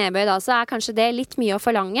del knebøy da, så kanskje det litt mye å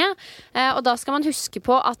forlange, og da skal man huske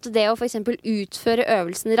på at det å for eksempel utføre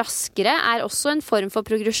øvelsen raskere også en form for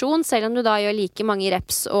progresjon, selv om du da gjør like mange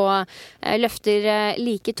reps og løfter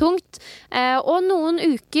like tungt, og noen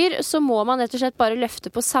uker så må man rett og slett bare løfte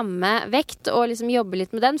på samme vekt, og liksom jobbe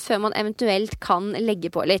litt med den før man eventuelt kan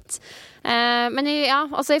legge på litt. Men ja,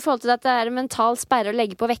 altså i forhold til at det en mental sperre å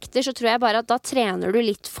legge på vekter, så tror jeg bare at da trener du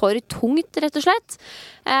litt for tungt, rett og slett.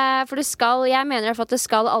 For jeg mener i hvert fall at det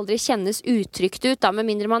skal aldri kjennes utrygt ut, da, med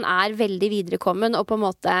mindre man veldig viderekommen og på en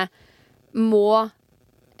måte må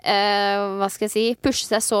hva skal jeg si, pushe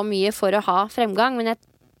seg så mye for å ha fremgang. Men jeg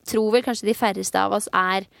tror vel kanskje de færreste av oss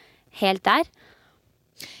helt der.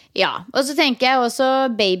 Ja, og så tenker jeg også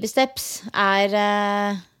baby steps er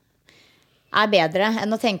bedre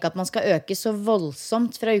enn å tenke at man skal øke så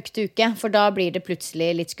voldsomt fra uke til uke, for da blir det plutselig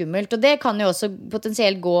litt skummelt. Og det kan jo også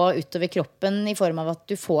potensielt gå utover kroppen i form av at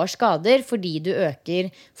du får skader fordi du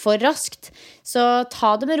øker for raskt. Så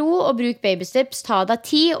ta det med ro og bruk baby steps, ta deg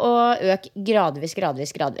tid og øk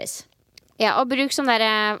gradvis. Ja, og bruk sånn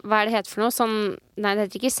der, hva det heter for noe? Sånn, nei, det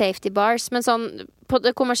heter ikke safety bars, men sånn, på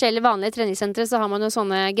det kommersielle vanlige treningssenteret så har man jo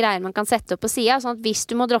sånne greier man kan sette opp på siden, sånn at hvis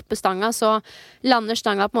du må droppe stanga, så lander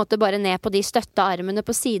stanga på en måte bare ned på de støtte armene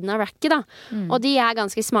på siden av racket da. Og de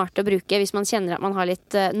ganske smarte å bruke hvis man kjenner at man har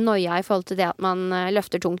litt noia i forhold til det at man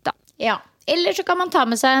løfter tungt da. Ja, eller så kan man ta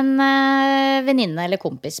med seg en venninne eller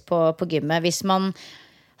kompis på gymmet hvis man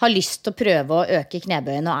har lyst til å prøve å øke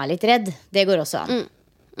knebøyen og litt redd. Det går også an.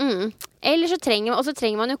 Eller så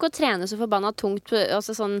trenger man jo ikke å trene så forbanna tungt,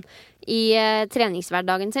 altså sånn i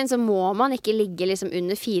treningshverdagen sin så må man ikke ligge liksom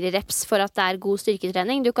under 4 reps for at det god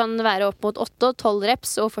styrketrening. Du kan være opp mot 8 og 12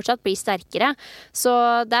 reps og fortsatt bli sterkere. Så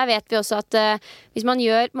der vet vi også at hvis man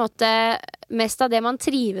gjør på en måte mest av det man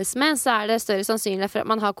trives med, så det større sannsynlighet for at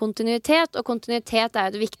man har kontinuitet, og kontinuitet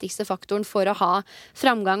jo det viktigste faktoren for å ha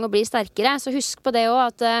framgang og bli sterkere. Så husk på det også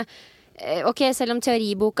at ok, selv om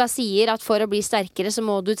teoriboka sier at for å bli sterkere så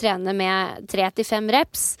må du trene med 3-5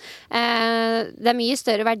 reps. Det mye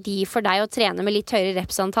større verdi for deg å trene med litt høyere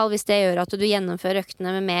repsantall hvis det gjør at du gjennomfører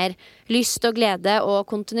øktene med mer lyst og glede og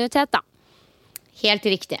kontinuitet da. Helt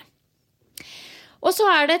riktig. Og så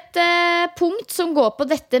det et punkt som går på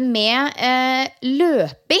dette med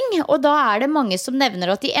løping, og da det mange som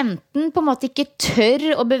nevner at de enten på en måte ikke tør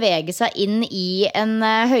å bevege seg inn i en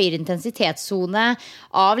høyere intensitetszone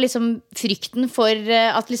av liksom frykten for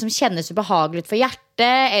at liksom kjennes ubehagelig ut for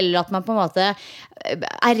hjertet, eller at man på en måte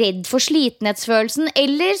redd for slitenhetsfølelsen,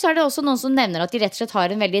 eller så det også noen som nevner at de rett og slett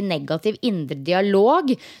har en veldig negativ indre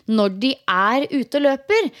dialog når de ute og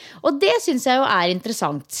løper, og det synes jeg jo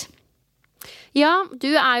interessant. Ja, du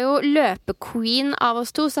jo løpequeen av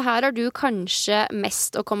oss to, så her har du kanskje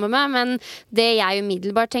mest å komme med, men det jeg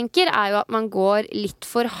umiddelbart tenker jo at man går litt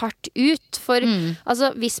for hardt ut, for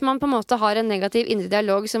altså, hvis man på en måte har en negativ indre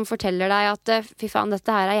dialog som forteller deg at fy faen,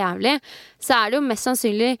 dette her jævlig, så det jo mest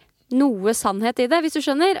sannsynlig noe sannhet i det, hvis du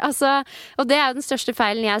skjønner. Altså, og det jo den største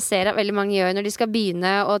feilen jeg ser at veldig mange gjør når de skal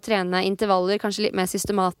begynne å trene intervaller, kanskje litt mer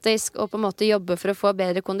systematisk, og på en måte jobbe for å få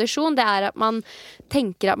bedre kondisjon. Det at man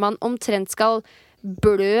tenker at man omtrent skal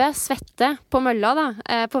blø svette på mølla da,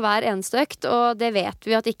 på hver eneste økt, og det vet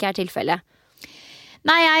vi at ikke tilfellet.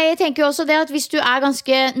 Nei, jeg tenker jo også det at hvis du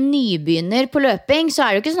ganske nybegynner på løping, så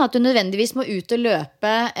det jo ikke sånn at du nødvendigvis må ut og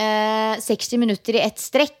løpe 60 minutter i ett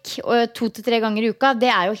strekk, og 2-3 ganger i uka. Det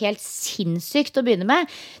jo helt sinnssykt å begynne med.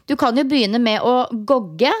 Du kan jo begynne med å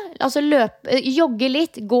gogge, altså jogge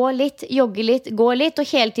litt, gå litt, jogge litt, gå litt, og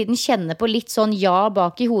hele tiden kjenne på litt sånn ja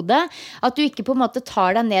bak i hodet. At du ikke på en måte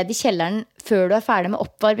tar deg ned i kjelleren før du ferdig med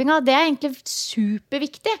oppvarminga. Det egentlig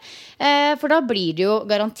superviktig, for da blir det jo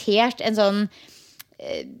garantert en sånn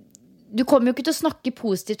du kommer jo ikke til å snakke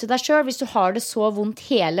positivt til deg selv hvis du har det så vondt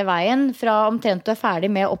hele veien fra omtrent du ferdig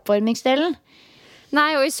med oppvarmingsdelen. Nei,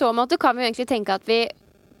 og i så måte kan vi jo egentlig tenke at vi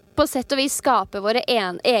på sett og vis skape våre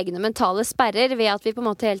egne mentale sperrer ved at vi på en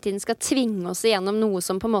måte hele tiden skal tvinge oss igjennom noe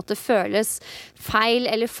som på en måte føles feil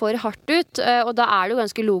eller for hardt ut, og da det jo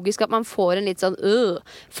ganske logisk at man får en litt sånn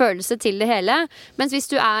følelse til det hele. Mens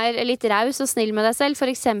hvis du litt raus og snill med deg selv,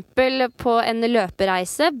 for eksempel på en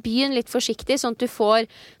løpereise, begynn litt forsiktig, sånn at du får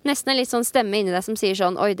nesten en litt sånn stemme inni deg som sier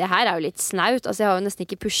sånn, oi, det her jo litt snaut, altså jeg har jo nesten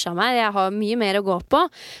ikke pushet meg, jeg har mye mer å gå på.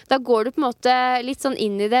 Da går du på en måte litt sånn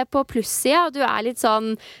inn i det på plussida, og du litt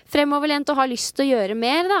sånn fremoverlent og har lyst til å gjøre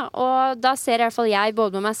mer da. Og da ser i hvert fall jeg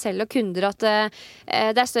både med meg selv og kunder at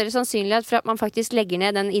det større sannsynlighet for at man faktisk legger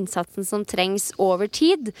ned den innsatsen som trengs over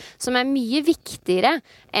tid, som mye viktigere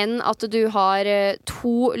enn at du har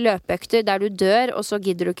 2 løpeøkter der du dør, og så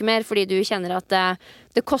gidder du ikke mer fordi du kjenner at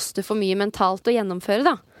det koster for mye mentalt å gjennomføre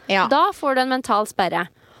da. Ja. Da får du en mental sperre.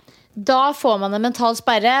 Da får man en mental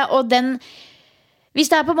sperre, og den hvis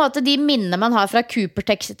det på en måte de minnene man har fra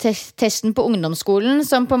Cooper-testen på ungdomsskolen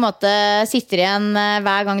som på en måte sitter igjen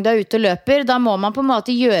hver gang du ute og løper, da må man på en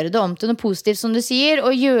måte gjøre det om til noe positivt som du sier,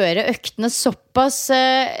 og gjøre øktene såpass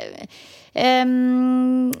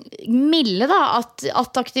milde da,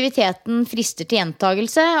 at aktiviteten frister til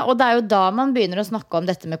gjentagelse, og det jo da man begynner å snakke om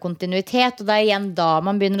dette med kontinuitet, og det igjen da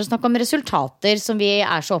man begynner å snakke om resultater som vi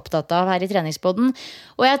så opptatt av her i treningspodden.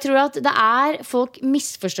 Og jeg tror at det folk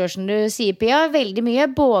misforstår, som du sier, Pia, veldig mye,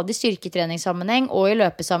 både i styrketreningssammenheng og i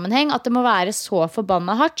løpesammenheng, at det må være så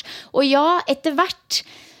forbannet hardt. Og ja, etter hvert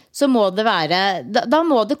så må det være, da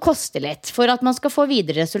må det koste litt for at man skal få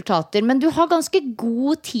videre resultater, men du har ganske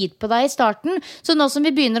god tid på deg i starten, så nå som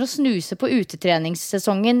vi begynner å snuse på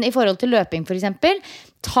utetreningssesongen i forhold til løping for eksempel,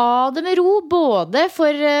 ta det med ro, både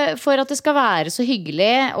for at det skal være så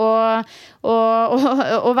hyggelig og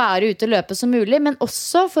være ute og løpe som mulig, men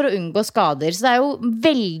også for å unngå skader. Så det er jo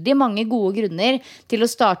veldig mange gode grunner til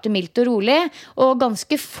å starte mildt og rolig, og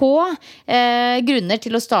ganske få grunner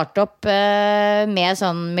til å starte opp med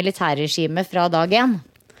sånn militærregime fra dag 1.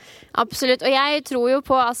 Absolutt, og jeg tror jo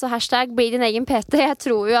på hashtag bli din egen PT. Jeg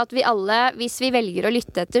tror jo at vi alle, hvis vi velger å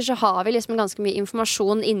lytte etter, så har vi liksom ganske mye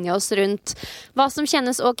informasjon inni oss rundt hva som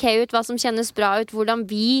kjennes ok ut, hva som kjennes bra ut, hvordan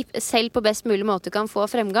vi selv på best mulig måte kan få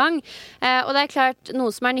fremgang. Og det er klart, noe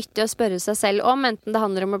som er nyttig å spørre seg selv om, enten det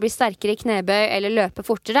handler om å bli sterkere i knebøy eller løpe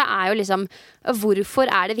fortere, er jo liksom, hvorfor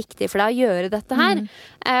er det viktig for deg å gjøre dette her?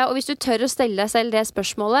 Og hvis du tør å stelle deg selv det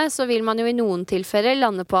spørsmålet, så vil man jo i noen tilfeller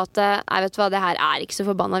lande på at jeg vet hva, det her er ikke så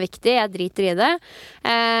forbanna viktig, jeg driter i det.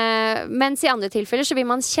 Mens i andre tilfeller så vil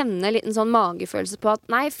man kjenne en liten sånn magefølelse på at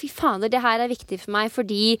nei, fy fader, det her er viktig for meg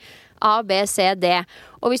fordi A, B, C, D.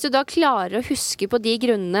 Og hvis du da klarer å huske på de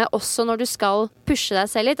grunnene også når du skal pushe deg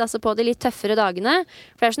selv litt, altså på de litt tøffere dagene,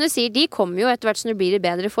 for det er som du sier, de kommer jo etter hvert som du blir i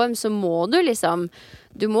bedre form, så må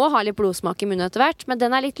du må ha litt blodsmak i munnen etter hvert, men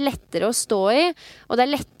den er litt lettere å stå i, og det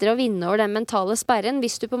er lettere å vinne over den mentale sperren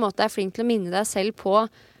hvis du på en måte er flink til å minne deg selv på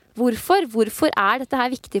Hvorfor er dette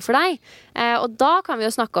her viktig for deg? Og da kan vi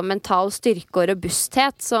jo snakke om mental styrke og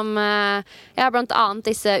robusthet, som blant annet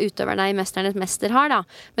disse utøverne i Mesternes Mester har da.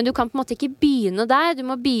 Men du kan på en måte ikke begynne der. Du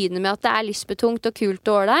må begynne med at det er lystbetungt og kult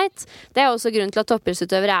og ålreit. Det er også grunnen til at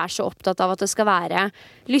toppidrettsutøvere er så opptatt av at det skal være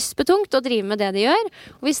lystbetungt å drive med det de gjør.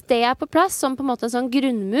 Og hvis det er på plass som på en måte en sånn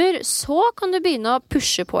grunnmur, så kan du begynne å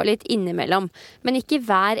pushe på litt innimellom. Men ikke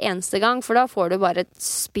hver eneste gang, for da får du bare et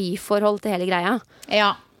spyforhold til hele greia.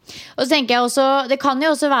 Ja. Og så tenker jeg også, det kan jo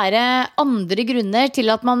også være andre grunner til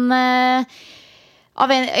at man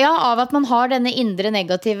av at man har denne indre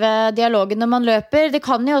negative dialogen når man løper. Det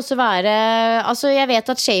kan jo også være, jeg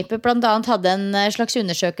vet at Shaper blant annet hadde en slags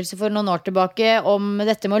undersøkelse for noen år tilbake om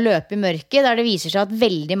dette med å løpe i mørket, der det viser seg at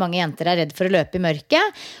veldig mange jenter er redd for å løpe i mørket.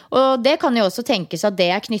 Og det kan jo også tenkes at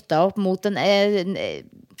det er knyttet opp mot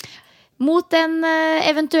en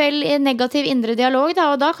eventuell negativ indre dialog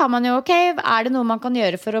da, og da kan man jo, er det noe man kan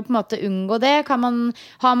gjøre for å på en måte unngå det? Har man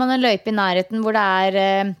en løype i nærheten hvor det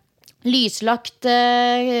er lyslagt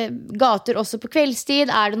gater også på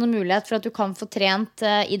kveldstid? Er det noen mulighet for at du kan få trent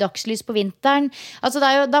i dagslys på vinteren?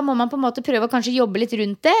 Da må man på en måte prøve å kanskje jobbe litt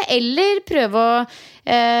rundt det, eller prøve å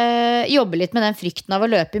jobbe litt med den frykten av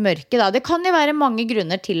å løpe i mørket da. Det kan jo være mange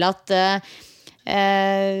grunner til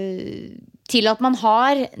at man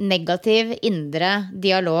har negativ indre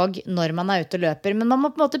dialog når man er ute og løper. Men man må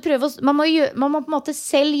på en måte man må på en måte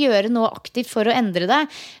selv gjøre noe aktivt for å endre det.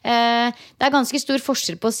 Det er ganske stor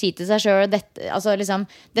forskjell på å si til seg selv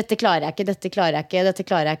dette klarer jeg ikke, dette klarer jeg ikke, dette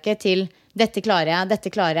klarer jeg ikke, til dette klarer jeg, dette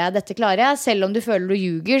klarer jeg, dette klarer jeg. Selv om du føler du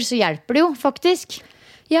ljuger, så hjelper det jo faktisk.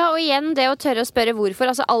 Ja, og igjen det å tørre å spørre hvorfor.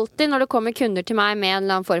 Alltid når det kommer kunder til meg med en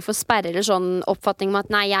eller annen form for sperre eller sånn oppfatning om at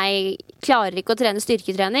nei, jeg klarer ikke å trene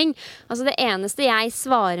styrketrening. Det eneste jeg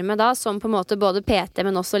svarer med da, som på en måte både PT,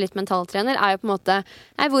 men også litt mentaltrener, er jo på en måte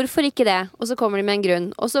nei, hvorfor ikke det? Og så kommer de med en grunn.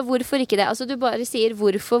 Og så hvorfor ikke det? Du bare sier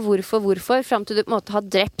hvorfor, frem til du på en måte har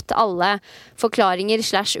drept alle forklaringer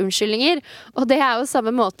 / unnskyldninger. Og det er jo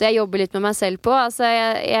samme måte jeg jobber litt med meg selv på.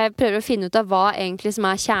 Jeg prøver å finne ut av hva egentlig som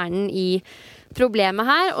er kjernen i problemet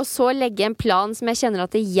her, og så legge en plan som jeg kjenner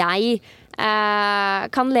at jeg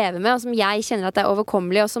kan leve med, og som jeg kjenner at det er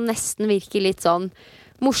overkommelig, og som nesten virker litt sånn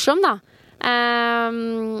morsom da.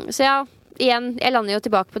 Så ja, igjen, jeg lander jo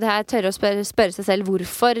tilbake på det her, tørre å spørre seg selv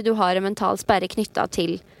hvorfor du har en mental sperre knyttet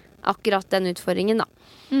til akkurat den utfordringen da.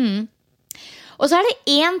 Og så er det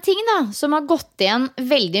en ting da, som har gått igjen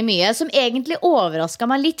veldig mye, som egentlig overrasket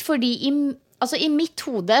meg litt, fordi i mitt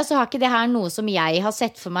hode så har ikke det her noe som jeg har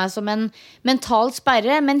sett for meg som en mental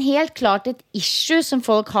sperre, men helt klart et issue som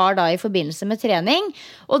folk har da i forbindelse med trening,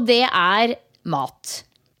 og det er mat.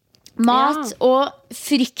 Og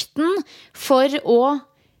frykten for å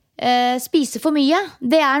spise for mye.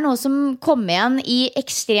 Det er noe som kom igjen i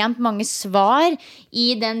ekstremt mange svar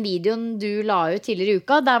i den videoen du la ut tidligere i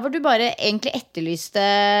uka, der hvor du bare egentlig etterlyste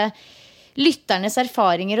lytternes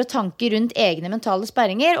erfaringer og tanker rundt egne mentale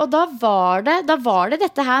sperringer. Og da var det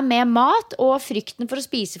dette her med mat og frykten for å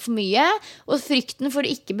spise for mye, og frykten for å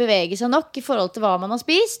ikke bevege seg nok i forhold til hva man har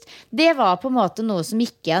spist. Det var på en måte noe som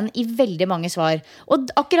gikk igjen i veldig mange svar. Og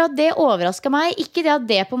akkurat det overrasket meg. Ikke det at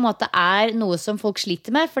det på en måte er noe som folk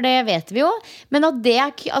sliter med, for det vet vi jo, men at det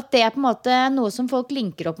er på en måte noe som folk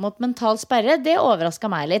linker opp mot mental sperre, det overrasket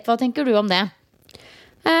meg litt. Hva tenker du om det?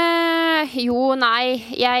 Jo, nei,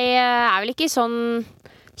 jeg er vel ikke sånn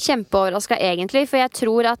kjempeoverrasket egentlig, for jeg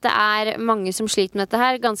tror at det mange som sliter med dette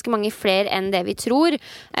her, ganske mange flere enn det vi tror,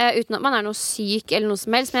 uten at man noe syk eller noe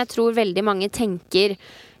som helst, men jeg tror veldig mange tenker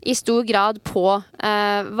I stor grad på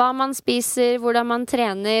hva man spiser, hvordan man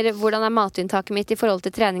trener, hvordan matinntaket mitt I forhold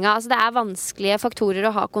til treninga. Altså det vanskelige faktorer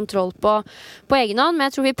å ha kontroll på egen hånd, men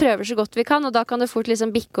jeg tror vi prøver så godt vi kan, og da kan det fort liksom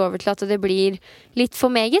bikke over til at det blir litt for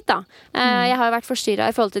meget da. Jeg har jo vært forstyrret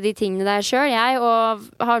I forhold til de tingene der selv,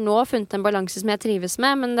 og har nå funnet en balanse som jeg trives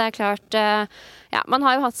med, men det klart, ja, man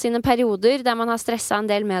har jo hatt sine perioder der man har stresset en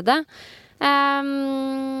del med det.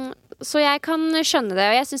 Så jeg kan skjønne det,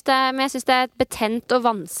 og jeg synes det et betent og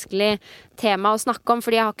vanskelig tema å snakke om,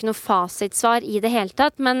 fordi jeg har ikke noe fasitsvar I det hele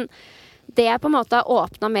tatt, men det jeg på en måte har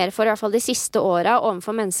åpnet mer for, I hvert fall de siste årene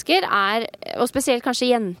overfor mennesker, og spesielt kanskje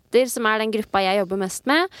jenter, som den gruppa jeg jobber mest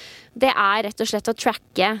med, det rett og slett å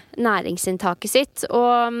tracke næringsinntaket sitt,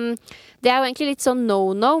 og det jo egentlig litt sånn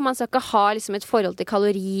no-no, man skal ikke ha liksom et forhold til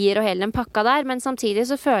kalorier og hele den pakka der, men samtidig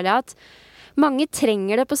så føler jeg at mange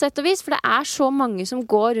trenger det på sett og vis, for det så mange som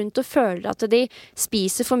går rundt og føler at de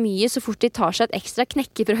spiser for mye så fort de tar seg et ekstra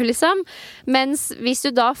knekkebrød, liksom. Mens hvis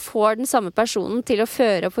du da får den samme personen til å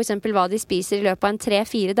føre opp for eksempel hva de spiser I løpet av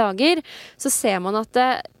 3-4 dager, så ser man at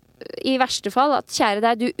I verste fall at kjære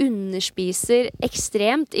deg, du underspiser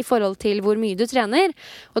ekstremt I forhold til hvor mye du trener,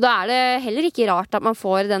 og da det heller ikke rart at man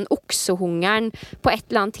får den oksehungeren på et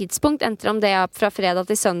eller annet tidspunkt, enten om det fra fredag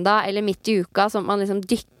til søndag eller midt I uka, sånn at man liksom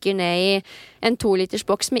dykker ned I en 2-liters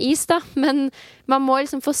boks med is da, men man må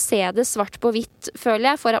liksom få se det svart på hvitt,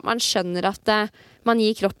 føler jeg, for at man skjønner at man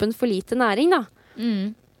gir kroppen for lite næring da.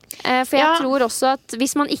 For jeg tror også at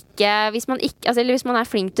hvis man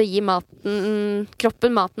flink til å gi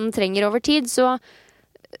kroppen maten trenger over tid, så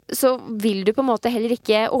vil du på en måte heller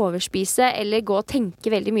ikke overspise eller gå og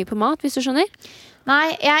tenke veldig mye på mat, hvis du skjønner?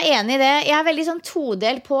 Nei, jeg enig I det. Jeg veldig sånn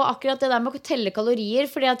todel på akkurat det der med å telle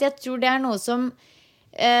kalorier, fordi at jeg tror det noe som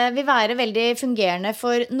vil være veldig fungerende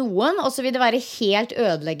for noen, og så vil det være helt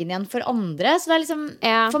ødeleggende igjen for andre. Så det liksom,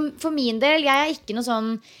 for min del, jeg ikke noe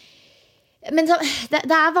sånn. Men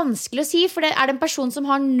det vanskelig å si, for det det en person som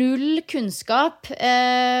har null kunnskap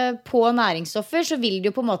på næringsstoffer, så vil det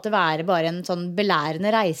jo på en måte være bare en sånn belærende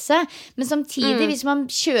reise. Men samtidig, hvis man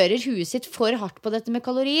kjører huet sitt for hardt på dette med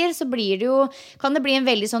kalorier, så kan det bli en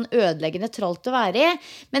veldig sånn ødeleggende tralt å være I.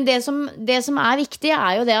 Men det som viktig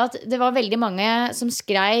jo det at det var veldig mange som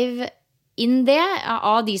skrev inn det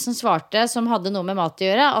av de som svarte som hadde noe med mat å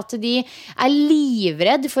gjøre, at de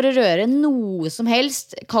livredd for å røre noe som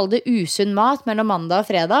helst, kall det usunn mat mellom mandag og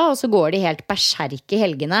fredag, og så går de helt berserk I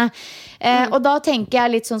helgene. Og da tenker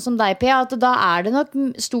jeg litt sånn som deg, Pia, at da det nok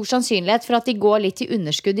stor sannsynlighet for at de går litt I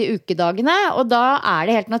underskudd I ukedagene, og da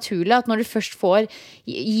det helt naturlig at når du først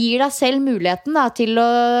gir deg selv muligheten da, til å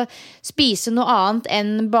spise noe annet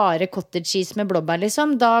enn bare cottage cheese med blåbær,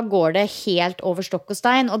 liksom, da går det helt over stokk og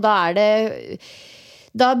stein, og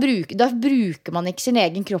da bruker man ikke sin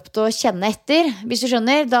egen kropp til å kjenne etter, hvis du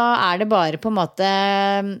skjønner. Da det bare på en måte,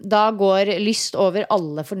 da går lyst over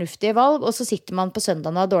alle fornuftige valg, og så sitter man på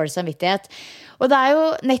søndagen og har dårlig samvittighet. Og det jo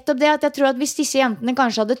nettopp det at jeg tror at hvis disse jentene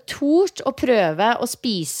kanskje hadde tort å prøve å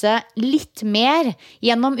spise litt mer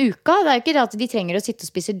gjennom uka, det jo ikke det at de trenger å sitte og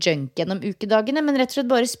spise junk gjennom ukedagene, men rett og slett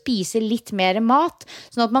bare spise litt mer mat,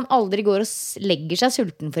 sånn at man aldri går og legger seg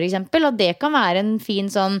sulten for eksempel, og det kan være en fin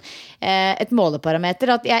sånn, et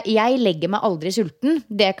måleparameter, at jeg legger meg aldri sulten,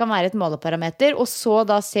 det kan være et måleparameter, og så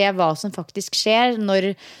da se hva som faktisk skjer når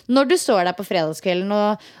du står der på fredagskvelden,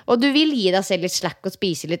 og du vil gi deg selv litt slack og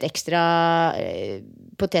spise litt ekstra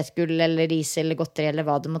potetgull eller ris eller godteri eller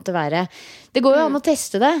hva det måtte være. Det går jo an å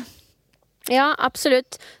teste det. Ja,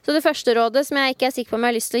 absolutt. Så det første rådet som jeg ikke sikker på om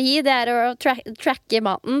jeg har lyst til å gi, det å tracke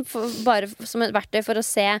maten bare som et verktøy for å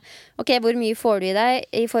se hvor mye får du I deg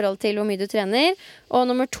I forhold til hvor mye du trener. Og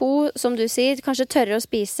nummer 2, som du sier, kanskje tørre å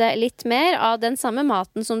spise litt mer av den samme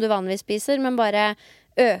maten som du vanligvis spiser, men bare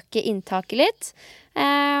øke inntaket litt.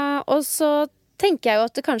 Og så tenker jeg jo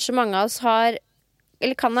at det kanskje mange av oss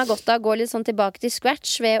eller kan ha godt av å gå litt sånn tilbake til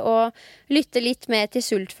scratch ved å lytte litt mer til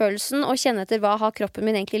sultfølelsen og kjenne etter hva har kroppen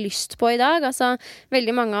min egentlig lyst på I dag. Altså,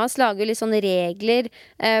 veldig mange av oss lager litt sånne regler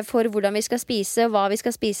for hvordan vi skal spise, hva vi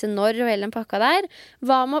skal spise når og hele den pakka der.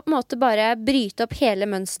 Hva må på en måte bare bryte opp hele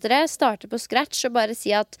mønstret, starte på scratch og bare si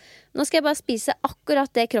at nå skal jeg bare spise akkurat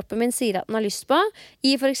det kroppen min sier at den har lyst på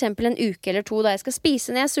I for eksempel en uke eller 2 da jeg skal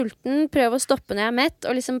spise når jeg sulten, prøve å stoppe når jeg mett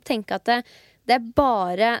og liksom tenke at det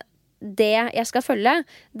bare det jeg skal følge.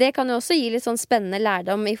 Det kan jo også gi litt sånn spennende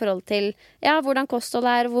lærdom i forhold til hvordan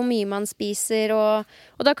kosthold hvor mye man spiser.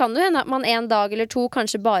 Og da kan det hende at man en dag eller to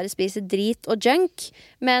kanskje bare spiser drit og junk.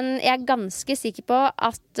 Men jeg er ganske sikker på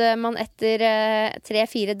at man etter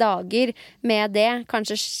 3-4 dager med det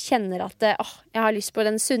kanskje kjenner at jeg har lyst på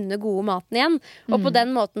den sunne, gode maten igjen. Og på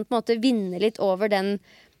den måten på en måte vinne litt over den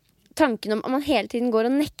tanken om at man hele tiden går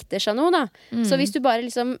og nekter seg noe da. Så hvis du bare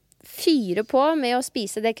liksom fyrer på med å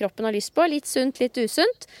spise det kroppen har lyst på, litt sunt, litt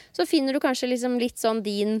usunt, så finner du kanskje liksom litt sånn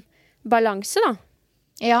din balanse da.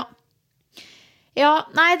 Ja,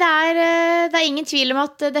 nei, det er ingen tvil om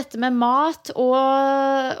at dette med mat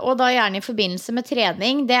og da gjerne i forbindelse med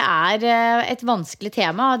trening, det er et vanskelig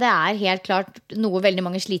tema, og det er helt klart noe veldig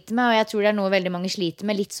mange sliter med, og jeg tror det er noe veldig mange sliter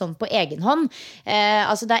med litt sånn på egen hånd.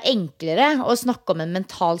 Altså det er enklere å snakke om en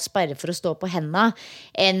mental sperre for å stå på hendene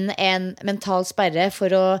enn en mental sperre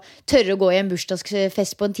for å tørre å gå i en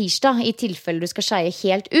bursdagsfest på en tirsdag, i tilfelle du skal skeie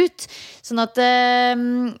helt ut. Sånn at,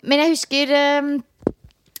 men jeg husker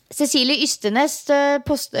Cecilie Ysternes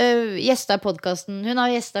gjestet podcasten. Hun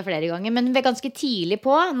har gjestet flere ganger, men ganske tidlig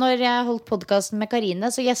på, når jeg holdt podcasten med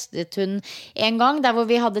Karine, så gjestet hun en gang der hvor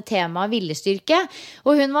vi hadde tema viljestyrke,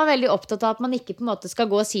 og hun var veldig opptatt av at man ikke på en måte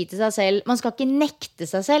skal gå og si til seg selv, man skal ikke nekte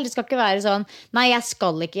seg selv, det skal ikke være sånn, nei, jeg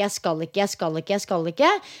skal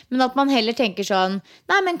ikke, men at man heller tenker sånn,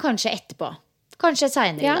 nei, men kanskje etterpå, kanskje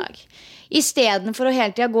senere i dag. I stedet for å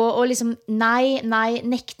hele tiden gå og liksom nei,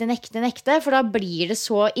 nekte, for da blir det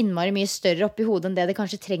så innmari mye større opp i hodet enn det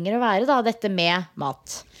kanskje trenger å være da, dette med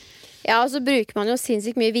mat. Ja, og så bruker man jo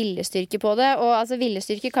sinnssykt mye viljestyrke på det. Og altså,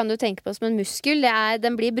 viljestyrke kan du tenke på som en muskel.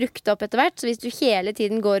 Den blir brukt opp etter hvert. Så hvis du hele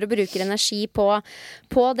tiden går og bruker energi på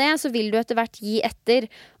det, så vil du etter hvert gi etter.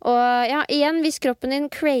 Og ja, igjen, hvis kroppen din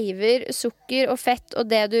craver sukker og fett og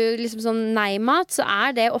det du liksom sånn nei-mat, så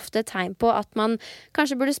er det ofte et tegn på at man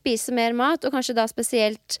kanskje burde spise mer mat, og kanskje da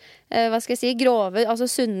spesielt grove, altså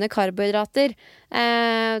sunne karbohydrater.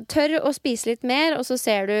 Tør å spise litt mer, og så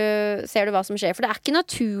ser du hva som skjer. For det er ikke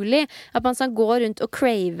naturlig at man skal gå rundt og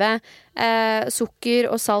crave sukker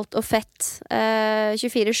og salt og fett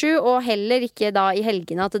 24/7, og heller ikke da i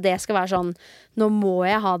helgene at det skal være sånn, nå må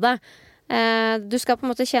jeg ha det. Du skal på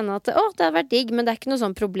en måte kjenne at det har vært digg, men det er ikke noe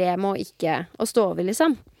sånn problem å stå over,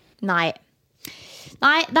 liksom. Nei,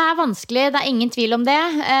 det er vanskelig, det er ingen tvil om det,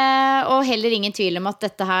 og heller ingen tvil om at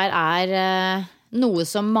dette her er noe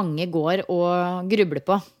som mange går og grubler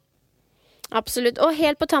på. Absolutt, og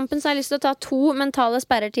helt på tampen så har jeg lyst til å ta 2 mentale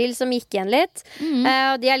sperrer til som gikk igjen litt.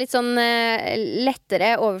 Og de er litt sånn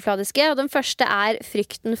lettere overfladiske, og den første er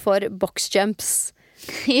frykten for boxjumps.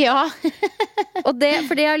 Ja. Og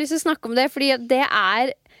fordi jeg har lyst til å snakke om det, fordi det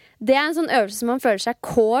er en sånn øvelse som man føler seg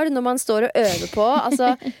kål når man står og øver på.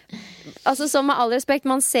 Altså som med all respekt,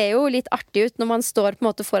 man ser jo litt artig ut når man står på en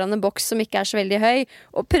måte foran en boks som ikke er så veldig høy,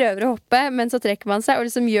 og prøver å hoppe, men så trekker man seg og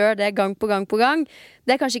liksom gjør det gang på gang.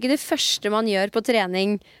 Det er kanskje ikke det første man gjør på trening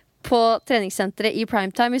på treningssenteret i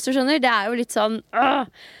primetime, hvis du skjønner. Det er jo litt sånn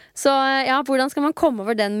Så ja, hvordan skal man komme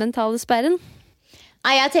over den mentale sperren?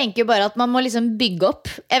 Nei, jeg tenker jo bare at man må liksom bygge opp.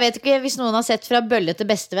 Jeg vet ikke hvis noen har sett Fra bølle til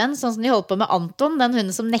bestevenn, sånn som de holdt på med Anton, den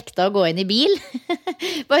hunden som nekta å gå inn i bil.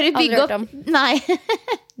 Bare bygge opp. Nei,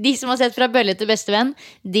 de som har sett Fra bølle til bestevenn,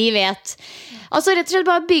 de vet. Altså rett og slett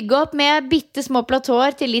bare bygge opp med bitte små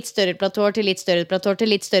platåer til litt større platåer, til litt større platåer, til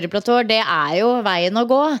litt større platåer. Det er jo veien å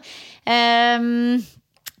gå.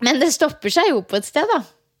 Men det stopper seg jo på et sted da.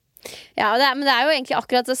 Ja, men det er jo egentlig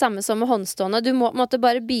akkurat det samme som med håndstående. Du måtte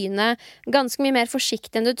bare begynne ganske mye mer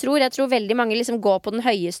forsiktig enn du tror. Jeg tror veldig mange liksom går på den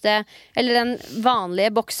høyeste, eller den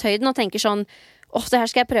vanlige bokshøyden, og tenker sånn, det her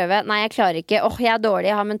skal jeg prøve. Nei, jeg klarer ikke. Jeg er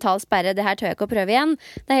dårlig, jeg har mental sperre. Det her tør jeg ikke å prøve igjen.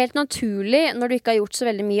 Det er helt naturlig, når du ikke har gjort så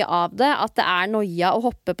veldig mye av det, at det er noia å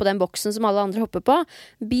hoppe på den boksen som alle andre hopper på.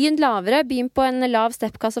 Begynn lavere. Begynn på en lav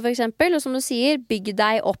steppkasse for eksempel, og som du sier, bygg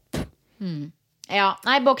deg opp. Ja,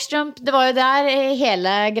 nei, boxjump, det var jo der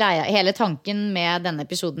hele tanken med denne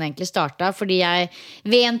episoden egentlig startet, fordi jeg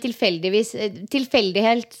ved en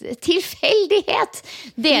tilfeldighet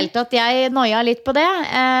delte at jeg noia litt på det,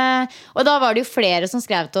 og da var det jo flere som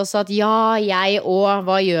skrev til oss at ja, jeg og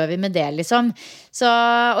hva gjør vi med det liksom? Så,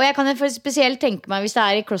 og jeg kan jo spesielt tenke meg hvis det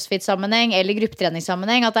er i CrossFit-sammenheng eller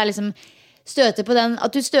gruppetreningssammenheng, at det er liksom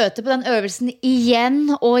at du støter på den øvelsen igjen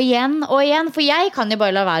og igjen. For jeg kan jo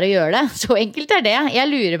bare la være å gjøre det. Så enkelt er det. Jeg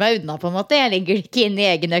lurer meg unna på en måte. Jeg legger det ikke inn i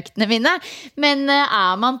egenøktene mine. Men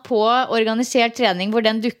er man på organisert trening hvor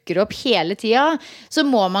den dukker opp hele tiden, så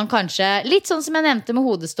må man kanskje, litt sånn som jeg nevnte med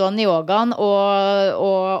hodestående i yogaen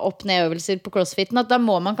og opp-ned-øvelser på CrossFiten, at da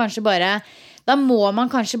må man kanskje bare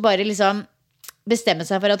liksom bestemme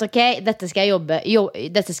seg for at ok, dette skal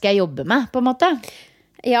jeg jobbe med på en måte.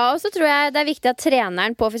 Ja, og så tror jeg det viktig at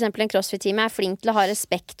treneren på for eksempel en CrossFit-time flink til å ha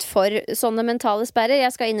respekt for sånne mentale sperrer.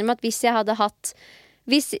 Jeg skal innrømme at hvis jeg hadde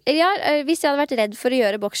vært redd for å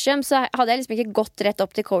gjøre boxjump, så hadde jeg liksom ikke gått rett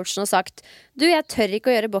opp til coachen og sagt du, jeg tør ikke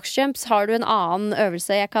å gjøre boxjumps, har du en annen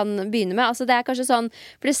øvelse jeg kan begynne med? Altså det kanskje sånn,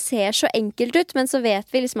 for det ser så enkelt ut, men så vet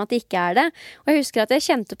vi liksom at det ikke det. Og jeg husker at jeg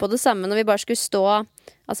kjente på det samme når vi bare skulle stå,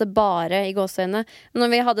 altså bare i gåseøynene,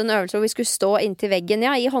 når vi hadde en øvelse hvor vi skulle stå inntil veggen,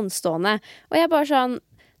 i håndstående. Og jeg bare sånn,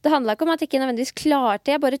 det handlet ikke om at jeg ikke nødvendigvis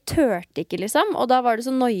klarte, jeg bare tørte ikke liksom. Og da var det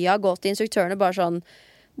så nøye å gå til instruktørene bare sånn,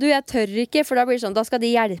 du, jeg tør ikke, for da blir det sånn, da skal de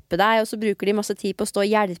hjelpe deg, og så bruker de masse tid på å stå og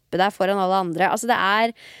hjelpe deg foran alle andre. Altså det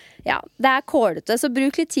er kålete, så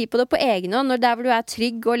bruk litt tid på det på egen hånd, når der hvor du er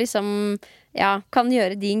trygg og liksom, kan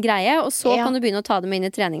gjøre din greie, og så kan du begynne å ta det med inn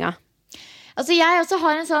i treninga. Altså jeg også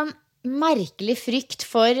har en sånn merkelig frykt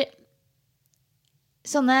for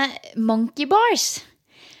sånne monkey bars.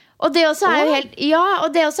 Og det også er jo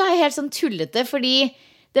helt sånn tullete, fordi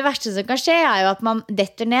det verste som kan skje er jo at man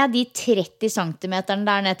detter ned de 30 centimeterne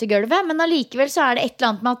der ned til gulvet, men allikevel så er det et eller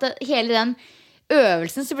annet med at hele den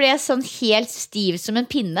øvelsen så ble jeg sånn helt stiv som en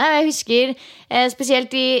pinne. Jeg husker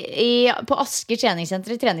spesielt på Asker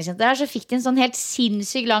treningssenter her, så fikk de en sånn helt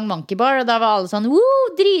sinnssykt lang monkey bar, og da var alle sånn,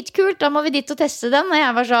 dritkult, da må vi dit og teste den, og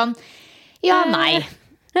jeg var sånn,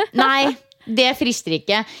 nei, det frister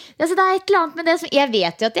ikke. Altså, det er et eller annet med det som, jeg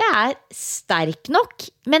vet jo at jeg er sterk nok,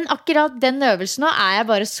 men akkurat den øvelsen nå er jeg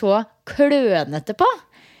bare så klønete på.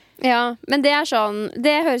 Ja, men det sånn,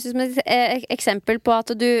 det høres ut som et eksempel på at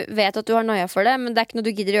du vet at du har nøya for det, men det ikke noe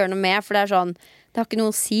du gidder å gjøre noe med, for det sånn, det har ikke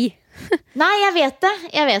noe å si. Nei, jeg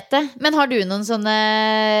vet det. Men har du noen sånne,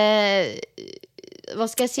 hva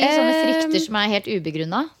skal jeg si, sånne frykter som er helt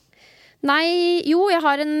ubegrunnet? Nei, jo, jeg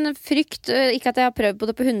har en frykt, ikke at jeg har prøvd på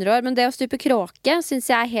det på 100 år, men det å stupe kråke synes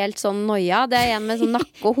jeg er helt sånn nøya. Det igjen med sånn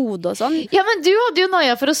nakke og hode og sånn. Ja, men du hadde jo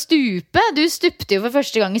nøya for å stupe. Du stupte jo for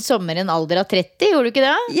første gang i sommer i en alder av 30, gjorde du ikke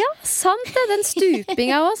det? Ja, sant det. Den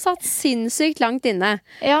stupinga også satt sinnssykt langt inne.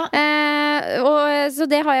 Ja. Så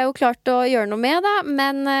det har jeg jo klart å gjøre noe med da,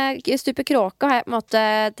 men stupe kråke har jeg på en måte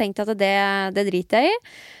tenkt at det driter jeg i.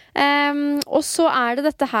 Og så det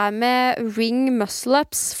dette her med ring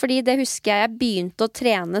muscle-ups, fordi det husker jeg begynte å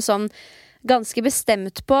trene sånn ganske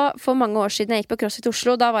bestemt på for mange år siden jeg gikk på CrossFit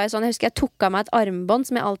Oslo. Da var jeg sånn, jeg husker jeg tok av meg et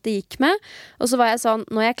armbånd som jeg alltid gikk med, og så var jeg sånn,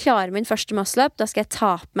 når jeg klarer min første muscle-up, da skal jeg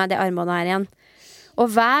ta på meg det armbåndet her igjen. Og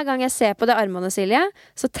hver gang jeg ser på det armbåndet, Silje,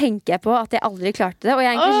 så tenker jeg på at jeg aldri klarte det. Og jeg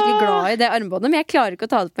er egentlig skikkelig glad i det armbåndet, men jeg klarer ikke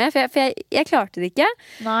å ta det på meg, for jeg klarte det ikke.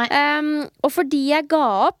 Og fordi jeg ga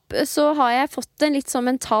opp, så har jeg fått en litt sånn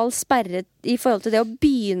mental sperre i forhold til det å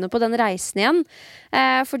begynne på den reisen igjen.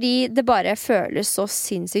 Fordi det bare føles så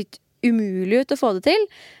sinnssykt umulig ut å få det til.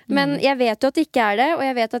 Men jeg vet jo at det ikke det, og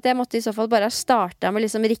jeg vet at jeg måtte i så fall bare ha startet med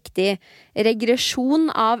liksom riktig regresjon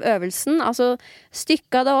av øvelsen, altså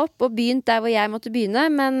stykket det opp og begynt der hvor jeg måtte begynne,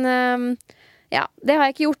 men det har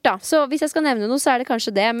jeg ikke gjort da. Så hvis jeg skal nevne noe, så det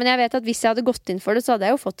kanskje det, men jeg vet at hvis jeg hadde gått inn for det, så hadde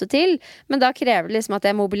jeg jo fått det til, men da krever det liksom at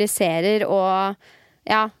jeg mobiliserer og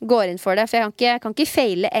går inn for det, for jeg kan ikke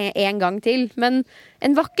feile en gang til, men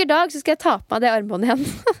en vakker dag så skal jeg ta på meg det armbåndet igjen.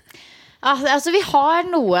 Altså vi har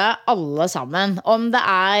noe alle sammen. Om det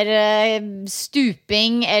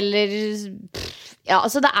stuping eller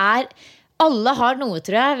altså det alle har noe,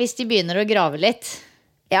 tror jeg, hvis de begynner å grave litt.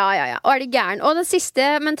 Ja, og det gæren. Og den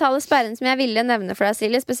siste mentale sperren som jeg ville nevne for deg,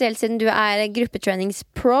 Silje, spesielt siden du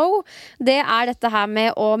gruppetrenings-pro, det dette her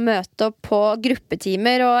med å møte opp på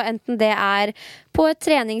gruppetimer, og enten det på et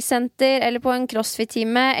treningssenter eller på en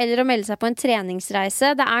CrossFit-time, eller å melde seg på en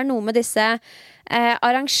treningsreise. Det noe med disse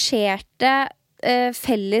arrangerte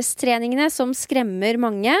fellestreningene som skremmer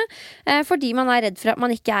mange, fordi man redd for at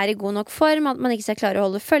man ikke i god nok form, at man ikke skal klare å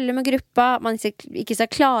holde følge med gruppa, at man ikke skal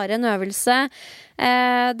klare en øvelse.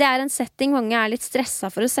 Det en setting mange litt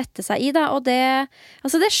stresset for å sette seg i da, og det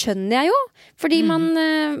skjønner jeg jo, fordi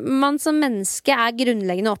man som menneske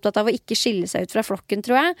grunnleggende opptatt av å ikke skille seg ut fra flokken,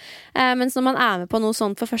 tror jeg, mens når man med på noe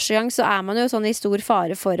sånt for første gang, så man jo sånn i stor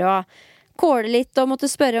fare for å kåle litt og måtte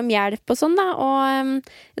spørre om hjelp og sånn da,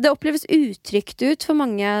 og det oppleves utrygt ut for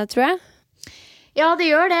mange, tror jeg. Ja, det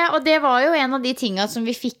gjør det, og det var jo en av de tingene som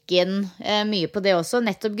vi fikk inn mye på det også,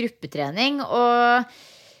 nettopp gruppetrening, og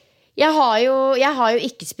jeg har jo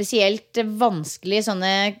ikke spesielt vanskelig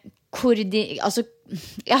sånne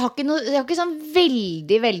jeg har ikke sånn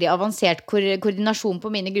veldig avansert koordinasjon på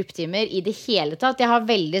mine gruppetimer i det hele tatt. Jeg har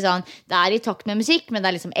veldig sånn, det i takt med musikk, men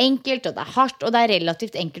det liksom enkelt, og det hardt, og det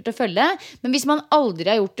relativt enkelt å følge. Men hvis man aldri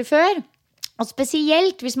har gjort det før, Og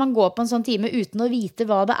spesielt hvis man går på en sånn time uten å vite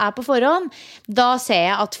hva det på forhånd, da ser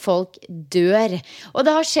jeg at folk dør. Og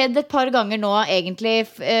det har skjedd et par ganger nå egentlig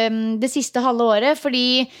det siste halve året,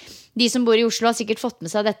 fordi de som bor i Oslo har sikkert fått med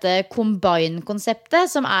seg dette Combine-konseptet,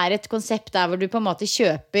 som et konsept der hvor du på en måte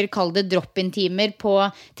kjøper, kall det drop-in-timer på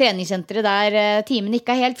treningssenteret der timene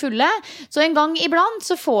ikke helt fulle. Så en gang iblant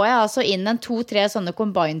så får jeg altså inn 2-3 sånne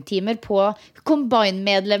Combine-timer på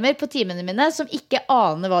Combine-medlemmer på timene mine som ikke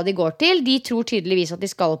aner hva de går til. De tror tydeligvis at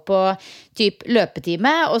de skal på typ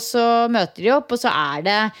løpetime, og så møter de opp, og så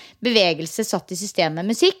det bevegelse satt i systemet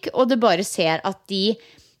med musikk, og du bare ser at de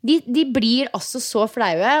blir altså så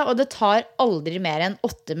flaue, og det tar aldri mer enn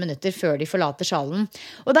 8 minutter før de forlater salen.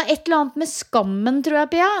 Og det et eller annet med skammen, tror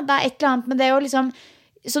jeg, Pia. Det et eller annet med det å liksom,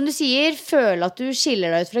 som du sier, føle at du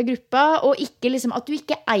skiller deg ut fra gruppa, og ikke liksom, at du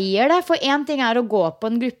ikke eier det. For en ting å gå på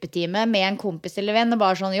en gruppetime med en kompis eller venn, og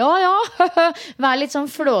bare sånn, ja, være litt sånn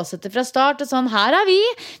flåsete fra start, og sånn, her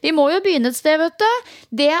vi må jo begynne et sted, vet du.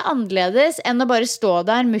 Det annerledes enn å bare stå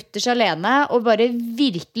der mutters alene, og bare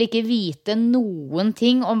virkelig ikke vite noen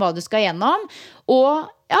ting om hva du skal gjennom,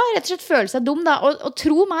 og rett og slett føle seg dum da. Og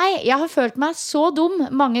tro meg, jeg har følt meg så dum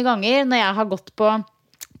mange ganger når jeg har gått på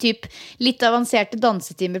typ litt avanserte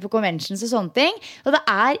dansetimer på conventions og sånne ting. Og det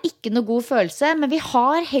ikke noe god følelse, men vi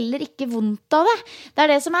har heller ikke vondt av det. Det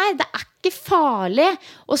det som det ikke farlig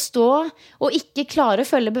å stå og ikke klare å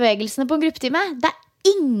følge bevegelsene på en gruppetime. Det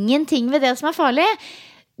ingenting ved det som farlig.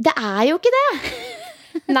 Det jo ikke det.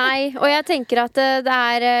 Nei, og jeg tenker at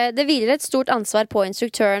det hviler et stort ansvar på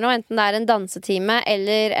instruktøren, og enten det en dansetime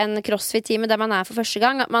eller en crossfit-time der man for første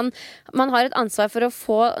gang, at man har et ansvar for å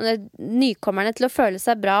få nykommerne til å føle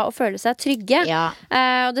seg bra og føle seg trygge. Ja.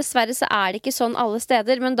 Og dessverre så det ikke sånn alle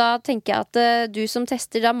steder, men da tenker jeg at du som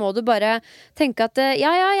tester, da må du bare tenke at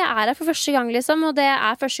ja, jeg her for første gang liksom, og det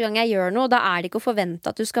første gang jeg gjør noe, og da det ikke å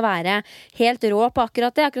forvente at du skal være helt rå på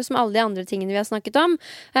akkurat det, akkurat som alle de andre tingene vi har snakket om.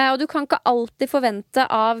 Og du kan ikke alltid forvente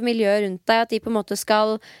av miljøet rundt deg at de på en måte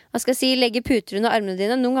skal, legge puter under armene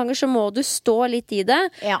dine. Noen ganger så må du stå litt i det,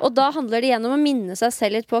 og da handler det igjen om å minne seg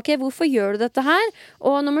selv litt på, ok, hvorfor gjør du dette her?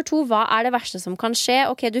 Og nummer 2, hva det verste som kan skje?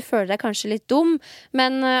 Ok, du føler deg kanskje litt dum,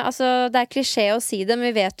 men det klisjé å si det, men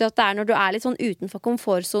vi vet jo at det når du litt sånn utenfor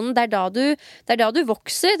komfortzonen, det da du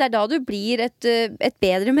vokser, det da du blir et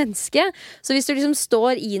bedre menneske. Så hvis du liksom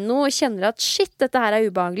står i noe og kjenner at shit, dette her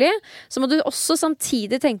ubehagelig, så må du også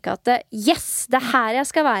samtidig tenke at yes, det her jeg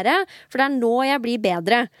skal være, for det nå jeg blir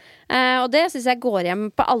bedre. Og det synes jeg går hjem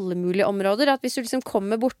på alle mulige områder, at hvis du liksom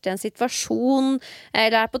kommer bort til en situasjon,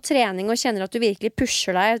 eller på trening og kjenner at du virkelig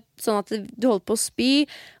pusher deg, sånn at du holder på å spy,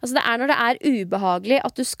 altså det når det ubehagelig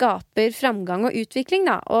at du skaper framgang og utvikling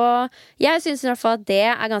da, og jeg synes i hvert fall at det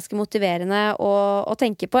ganske motiverende å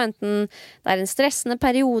tenke på, enten det en stressende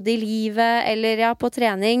periode i livet, eller på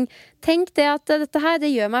trening. Tenk det at dette her,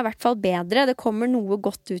 det gjør meg i hvert fall bedre, det kommer noe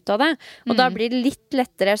godt ut av det, og da blir det litt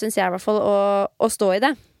lettere, synes jeg i hvert fall, å stå i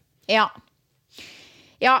det. Ja,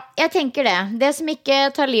 jeg tenker det. Det som ikke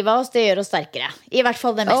tar livet av oss, det gjør oss sterkere. I hvert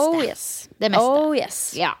fall det meste. Oh yes. Det meste. Oh yes.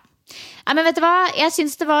 Ja. Nei, men vet du hva? Jeg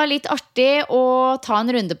synes det var litt artig å ta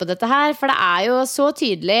en runde på dette her, for det jo så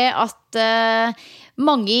tydelig at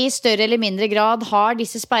mange i større eller mindre grad har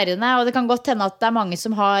disse sperrene, og det kan godt hende at det mange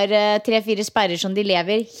som har 3-4 sperrer som de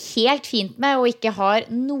lever helt fint med og ikke har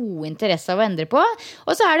noe interesse av å endre på.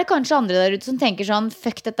 Og så det kanskje andre der ute som tenker sånn,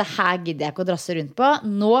 fuck, dette her gidder jeg ikke å drasse rundt på.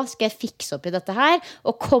 Nå skal jeg fikse opp i dette her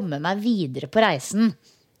og komme meg videre på reisen.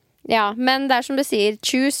 Ja, men det som du sier,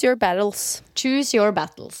 choose your battles. Choose your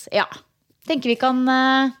battles, ja. Tenker vi kan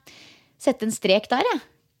sette en strek der, ja.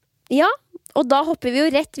 Ja, og da hopper vi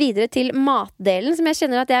jo rett videre til matdelen, som jeg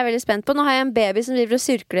kjenner at jeg veldig spent på. Nå har jeg en baby som driver og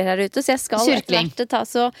surkler her ute, så jeg skal etter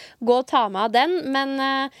hvert gå og ta meg av den. Men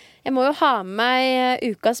jeg må jo ha med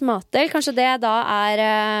meg ukas matdel. Kanskje det da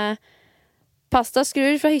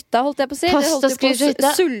pastaskrur fra hytta, holdt jeg på å si. Pastaskrur fra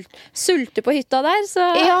hytta. Sulte på hytta der, så...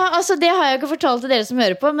 Ja, altså det har jeg ikke fortalt til dere som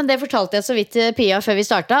hører på, men det fortalte jeg så vidt til Pia før vi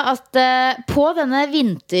startet, at på denne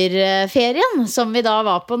vinterferien som vi da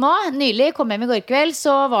var på nå, nylig kom hjem i går kveld,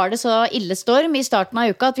 så var det så ille storm i starten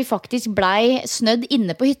av uka at vi faktisk blei snødd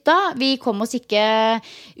inne på hytta. Vi kom oss ikke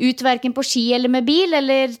ut hverken på ski eller med bil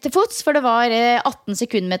eller til fots, for det var 18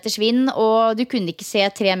 sekundmeters vind, og du kunne ikke se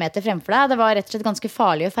 3 meter fremfor deg. Det var rett og slett ganske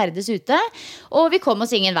farlig å ferdes ute. Og vi kom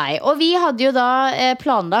oss ingen vei. Og vi hadde jo da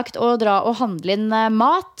planlagt å dra og handle inn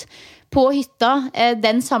mat på hytta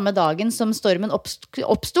den samme dagen som stormen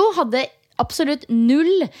oppsto. Hadde absolutt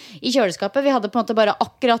null i kjøleskapet. Vi hadde på en måte bare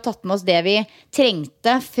akkurat tatt med oss det vi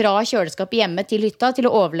trengte fra kjøleskapet hjemme til hytta til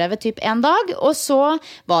å overleve typ en dag, og så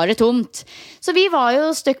var det tomt. Så vi var jo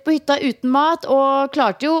støkk på hytta uten mat, og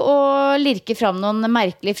klarte jo å lirke fram noen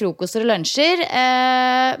merkelige frokoster og lunsjer,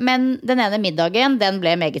 men den ene middagen, den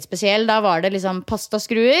ble meget spesiell. Da var det liksom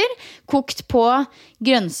pastaskruer, kokt på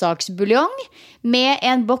grønnsaksbuljong, med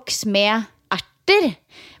en boks med erter,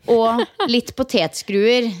 og litt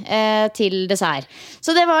potetskruer til dessert.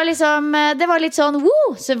 Så det var litt sånn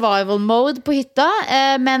survival mode på hytta,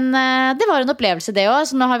 men det var en opplevelse det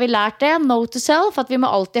også. Så nå har vi lært det, note to self, at vi må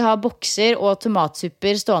alltid ha bokser og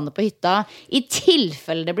tomatsupper stående på hytta i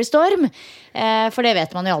tilfelle det blir storm, for det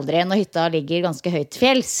vet man jo aldri når hytta ligger ganske høyt til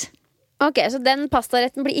fjells. Ok, så den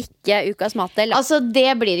pastaretten blir ikke ukas matdel? Altså, det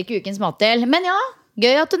blir ikke ukens matdel, men ja,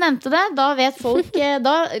 gøy at du nevnte det. Da vet folk,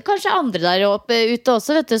 kanskje andre der ute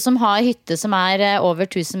også, vet du, som har hytte som over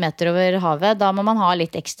 1000 meter over havet. Da må man ha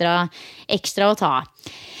litt ekstra å ta.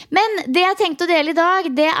 Men det jeg tenkte å dele i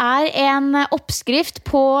dag, det en oppskrift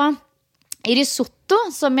på risotto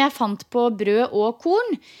som jeg fant på Brød og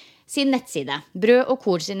Korn sin nettside. Brød og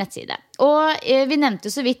Korn sin nettside. Og vi nevnte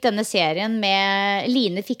så vidt denne serien med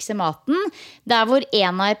Line fikser maten, der hvor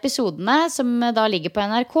en av episodene som da ligger på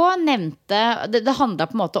NRK nevnte, det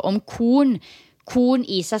handlet på en måte om korn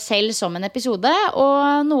i seg selv som en episode,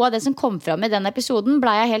 og noe av det som kom fram i den episoden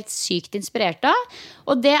ble jeg helt sykt inspirert av,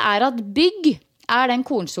 og det at bygg den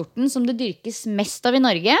kornsorten som det dyrkes mest av i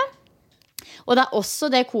Norge, og det også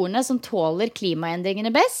det kornet som tåler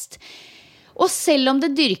klimaendringene best. Og selv om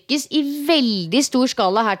det dyrkes i veldig stor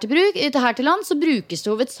skala her til land, så brukes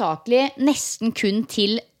det hovedsakelig nesten kun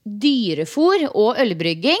til dyrefôr og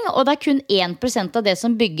ølbrygging, og det kun 1% av det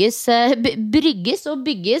som brygges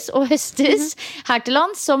og høstes her til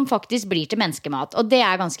land som faktisk blir til menneskemat, og det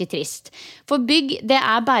ganske trist. For bygg, det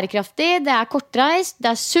bærekraftig, det kortreist,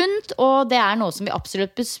 det sunt, og det noe som vi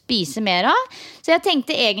absolutt bør spise mer av. Så jeg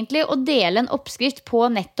tenkte egentlig å dele en oppskrift på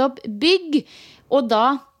nettopp bygg, og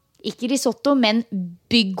da ikke risotto, men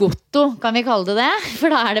bygotto, kan vi kalle det.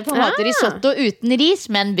 For da det på en måte risotto uten ris,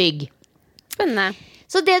 men bygg. Spennende.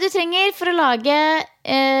 Så det du trenger for å lage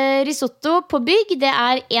risotto på bygg, det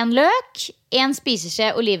 1 løk, 1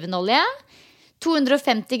 spiseskje olivenolje,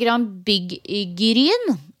 250 gram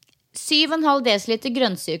byggryn, 7,5 dl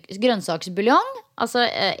grønnsaksbuljong, altså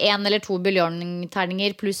 1 eller 2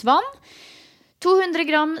 buljongterninger pluss vann, 200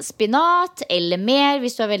 gram spinat, eller mer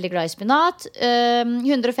hvis du veldig glad i spinat,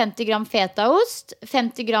 150 gram fetaost,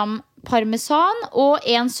 50 gram parmesan og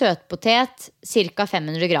 1 søtpotet, cirka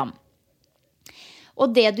 500 gram. Og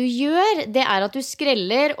det du gjør, det at du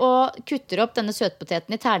skreller og kutter opp denne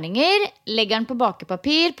søtpoteten i terninger, legger den på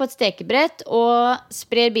bakepapir på et stekebrett og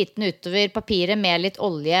sprer bitene utover papiret med litt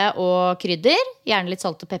olje og krydder, gjerne litt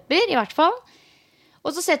salt og pepper i hvert fall.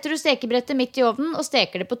 Og så setter du stekebrettet midt i ovnen og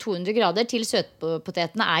steker det på 200 grader til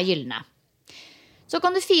søtpotetene gyllene. Så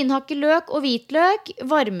kan du finhakke løk og hvitløk,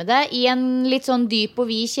 varme det i en litt sånn dyp og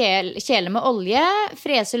vid kjele med olje,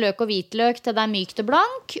 frese løk og hvitløk til det mykt og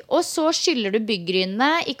blank, og så skyller du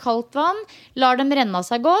byggrynene i kaldt vann, lar dem renne av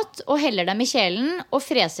seg godt, og heller dem i kjelen og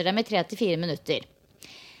freser dem i 3-4 minutter.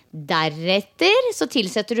 Deretter så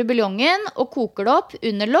tilsetter du buljongen og koker det opp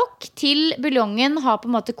under lokk til buljongen har på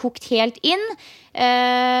en måte kokt helt inn,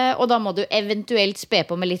 og da må du eventuelt spe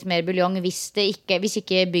på med litt mer buljong hvis ikke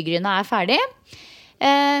byggrynene ferdig.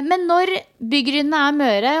 Men når byggrynene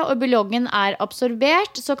møre og buljongen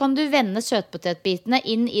absorbert, så kan du vende søtpotetbitene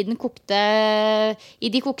inn i de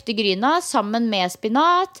kokte gryna sammen med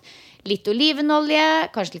spinat, litt olivenolje,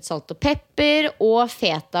 kanskje litt salt og pepper og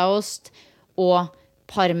fetaost og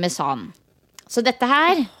parmesan. Så dette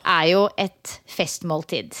her jo et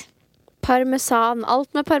festmåltid. Parmesan, alt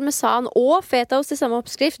med parmesan og fetaost i samme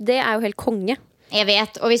oppskrift, det jo helt konge. Jeg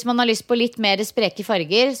vet, og hvis man har lyst på litt mer spreke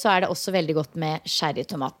farger, så det også veldig godt med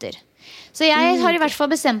cherrytomater. Så jeg har i hvert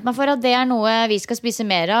fall bestemt meg for at det noe vi skal spise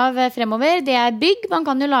mer av fremover. Det bygg, man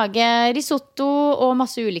kan jo lage risotto og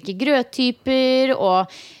masse ulike grøttyper,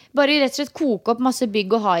 og bare rett og slett koke opp masse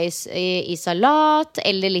bygg og ha i salat,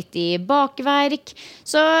 eller litt i bakverk.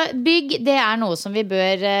 Så bygg, det noe som vi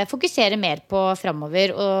bør fokusere mer på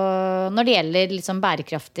fremover, og når det gjelder liksom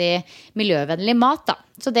bærekraftig, miljøvennlig mat da.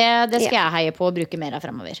 Så det skal jeg heie på å bruke mer av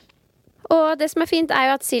fremover. Og det som fint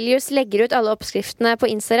jo at Siljus legger ut alle oppskriftene på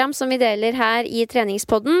Instagram som vi deler her i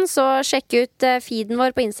treningspodden, så sjekk ut feeden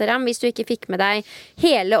vår på Instagram hvis du ikke fikk med deg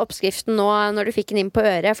hele oppskriften nå når du fikk den inn på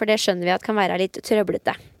øret, for det skjønner vi at kan være litt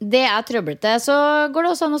trøblete. Det trøblete, så går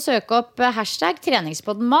det også an å søke opp hashtag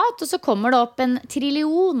treningspodden mat, og så kommer det opp 1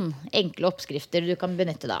 trillion enkle oppskrifter du kan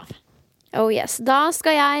benytte deg av. Oh yes, da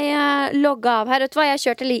skal jeg logge av her. Vet du hva, jeg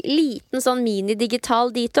kjørte liten sånn mini-digital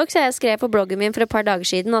detox. Jeg skrev på bloggen min for et par dager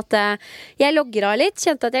siden at jeg logger av litt.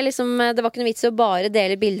 Kjente at jeg liksom, det var ikke noe vits å bare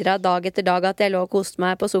dele bilder av dag etter dag at jeg lå og koste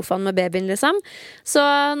meg på sofaen med babyen liksom. Så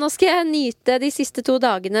nå skal jeg nyte de siste 2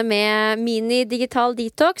 dagene med mini-digital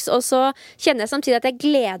detox, og så kjenner jeg samtidig at jeg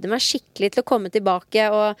gleder meg skikkelig til å komme tilbake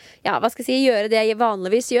og, ja, hva skal jeg si, gjøre det jeg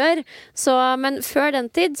vanligvis gjør. Så, men før den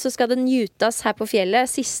tid så skal det njutes her på fjellet,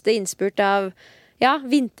 siste innspurt av, ja,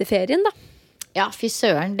 vinterferien da. Ja, fy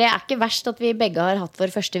søren. Det er ikke verst at vi begge har hatt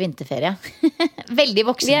vår første vinterferie. Veldig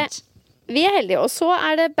voksent. Vi er heldige, og så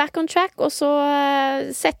er det back on track, og så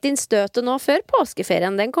sette inn støtet nå før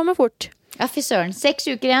påskeferien. Den kommer fort. Ja, fy søren. 6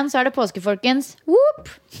 uker igjen, så er det påske, folkens.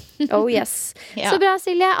 Whoop! Oh yes. Ja. Så bra,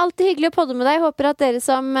 Silje. Alltid hyggelig å podde med deg. Håper at dere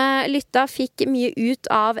som lytta fikk mye ut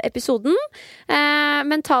av episoden.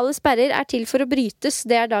 Mentale sperrer er til for å brytes.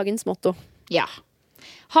 Det er dagens motto. Ja.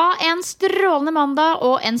 Ha en strålende mandag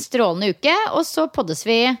og en strålende uke, og så poddes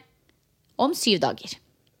vi om 7 dager.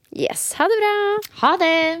 Yes, ha det bra. Ha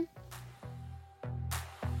det!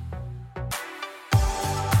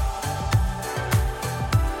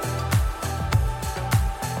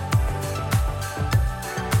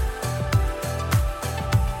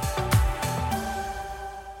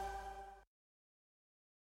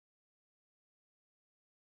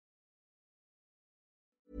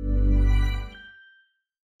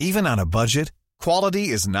 Even on a budget, quality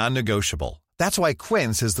is non-negotiable. That's why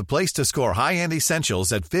Quince is the place to score high-end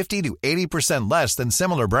essentials at 50 to 80% less than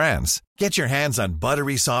similar brands. Get your hands on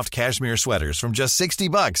buttery soft cashmere sweaters from just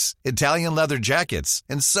 $60, Italian leather jackets,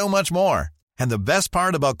 and so much more. And the best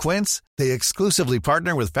part about Quince, they exclusively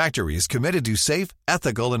partner with factories committed to safe,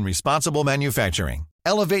 ethical, and responsible manufacturing.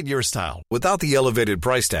 Elevate your style without the elevated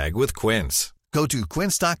price tag with Quince. Go to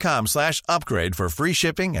quince.com/upgrade for free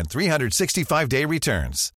shipping and 365-day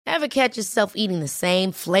returns. Ever catch yourself eating the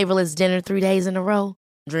same flavorless dinner 3 days in a row?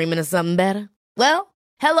 Dreaming of something better? Well,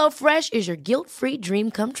 HelloFresh is your guilt-free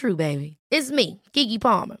dream come true, baby. It's me, Keke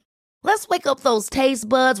Palmer. Let's wake up those taste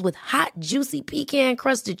buds with hot, juicy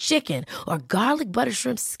pecan-crusted chicken or garlic butter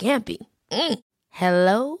shrimp scampi.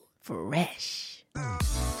 Hello Fresh.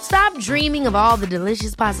 Stop dreaming of all the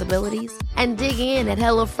delicious possibilities and dig in at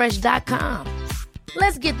HelloFresh.com.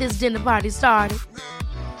 Let's get this dinner party started.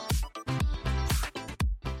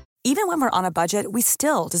 Even when we're on a budget, we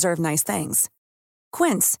still deserve nice things.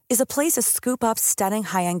 Quince is a place to scoop up stunning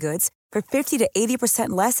high-end goods for 50 to 80%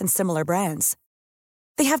 less than similar brands.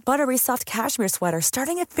 They have buttery soft cashmere sweaters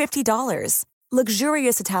starting at $50,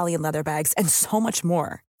 luxurious Italian leather bags, and so much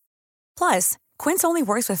more. Plus, Quince only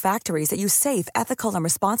works with factories that use safe, ethical, and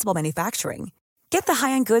responsible manufacturing. Get the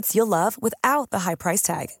high-end goods you'll love without the high price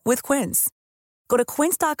tag with Quince. Go to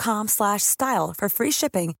quince.com/style for free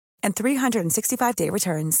shipping and 365-day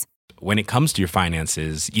returns. When it comes to your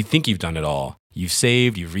finances, you think you've done it all. You've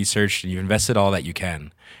saved, you've researched, and you've invested all that you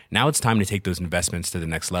can. Now it's time to take those investments to the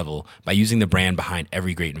next level by using the brand behind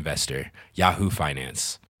every great investor, Yahoo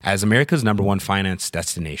Finance. As America's #1 finance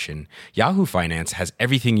destination, Yahoo Finance has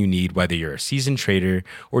everything you need, whether you're a seasoned trader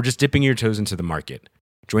or just dipping your toes into the market.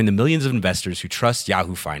 Join the millions of investors who trust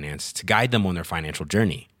Yahoo Finance to guide them on their financial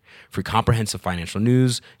journey. For comprehensive financial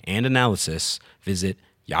news and analysis, visit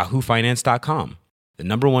yahoofinance.com, the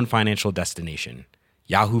 #1 financial destination,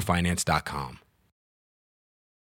 yahoofinance.com.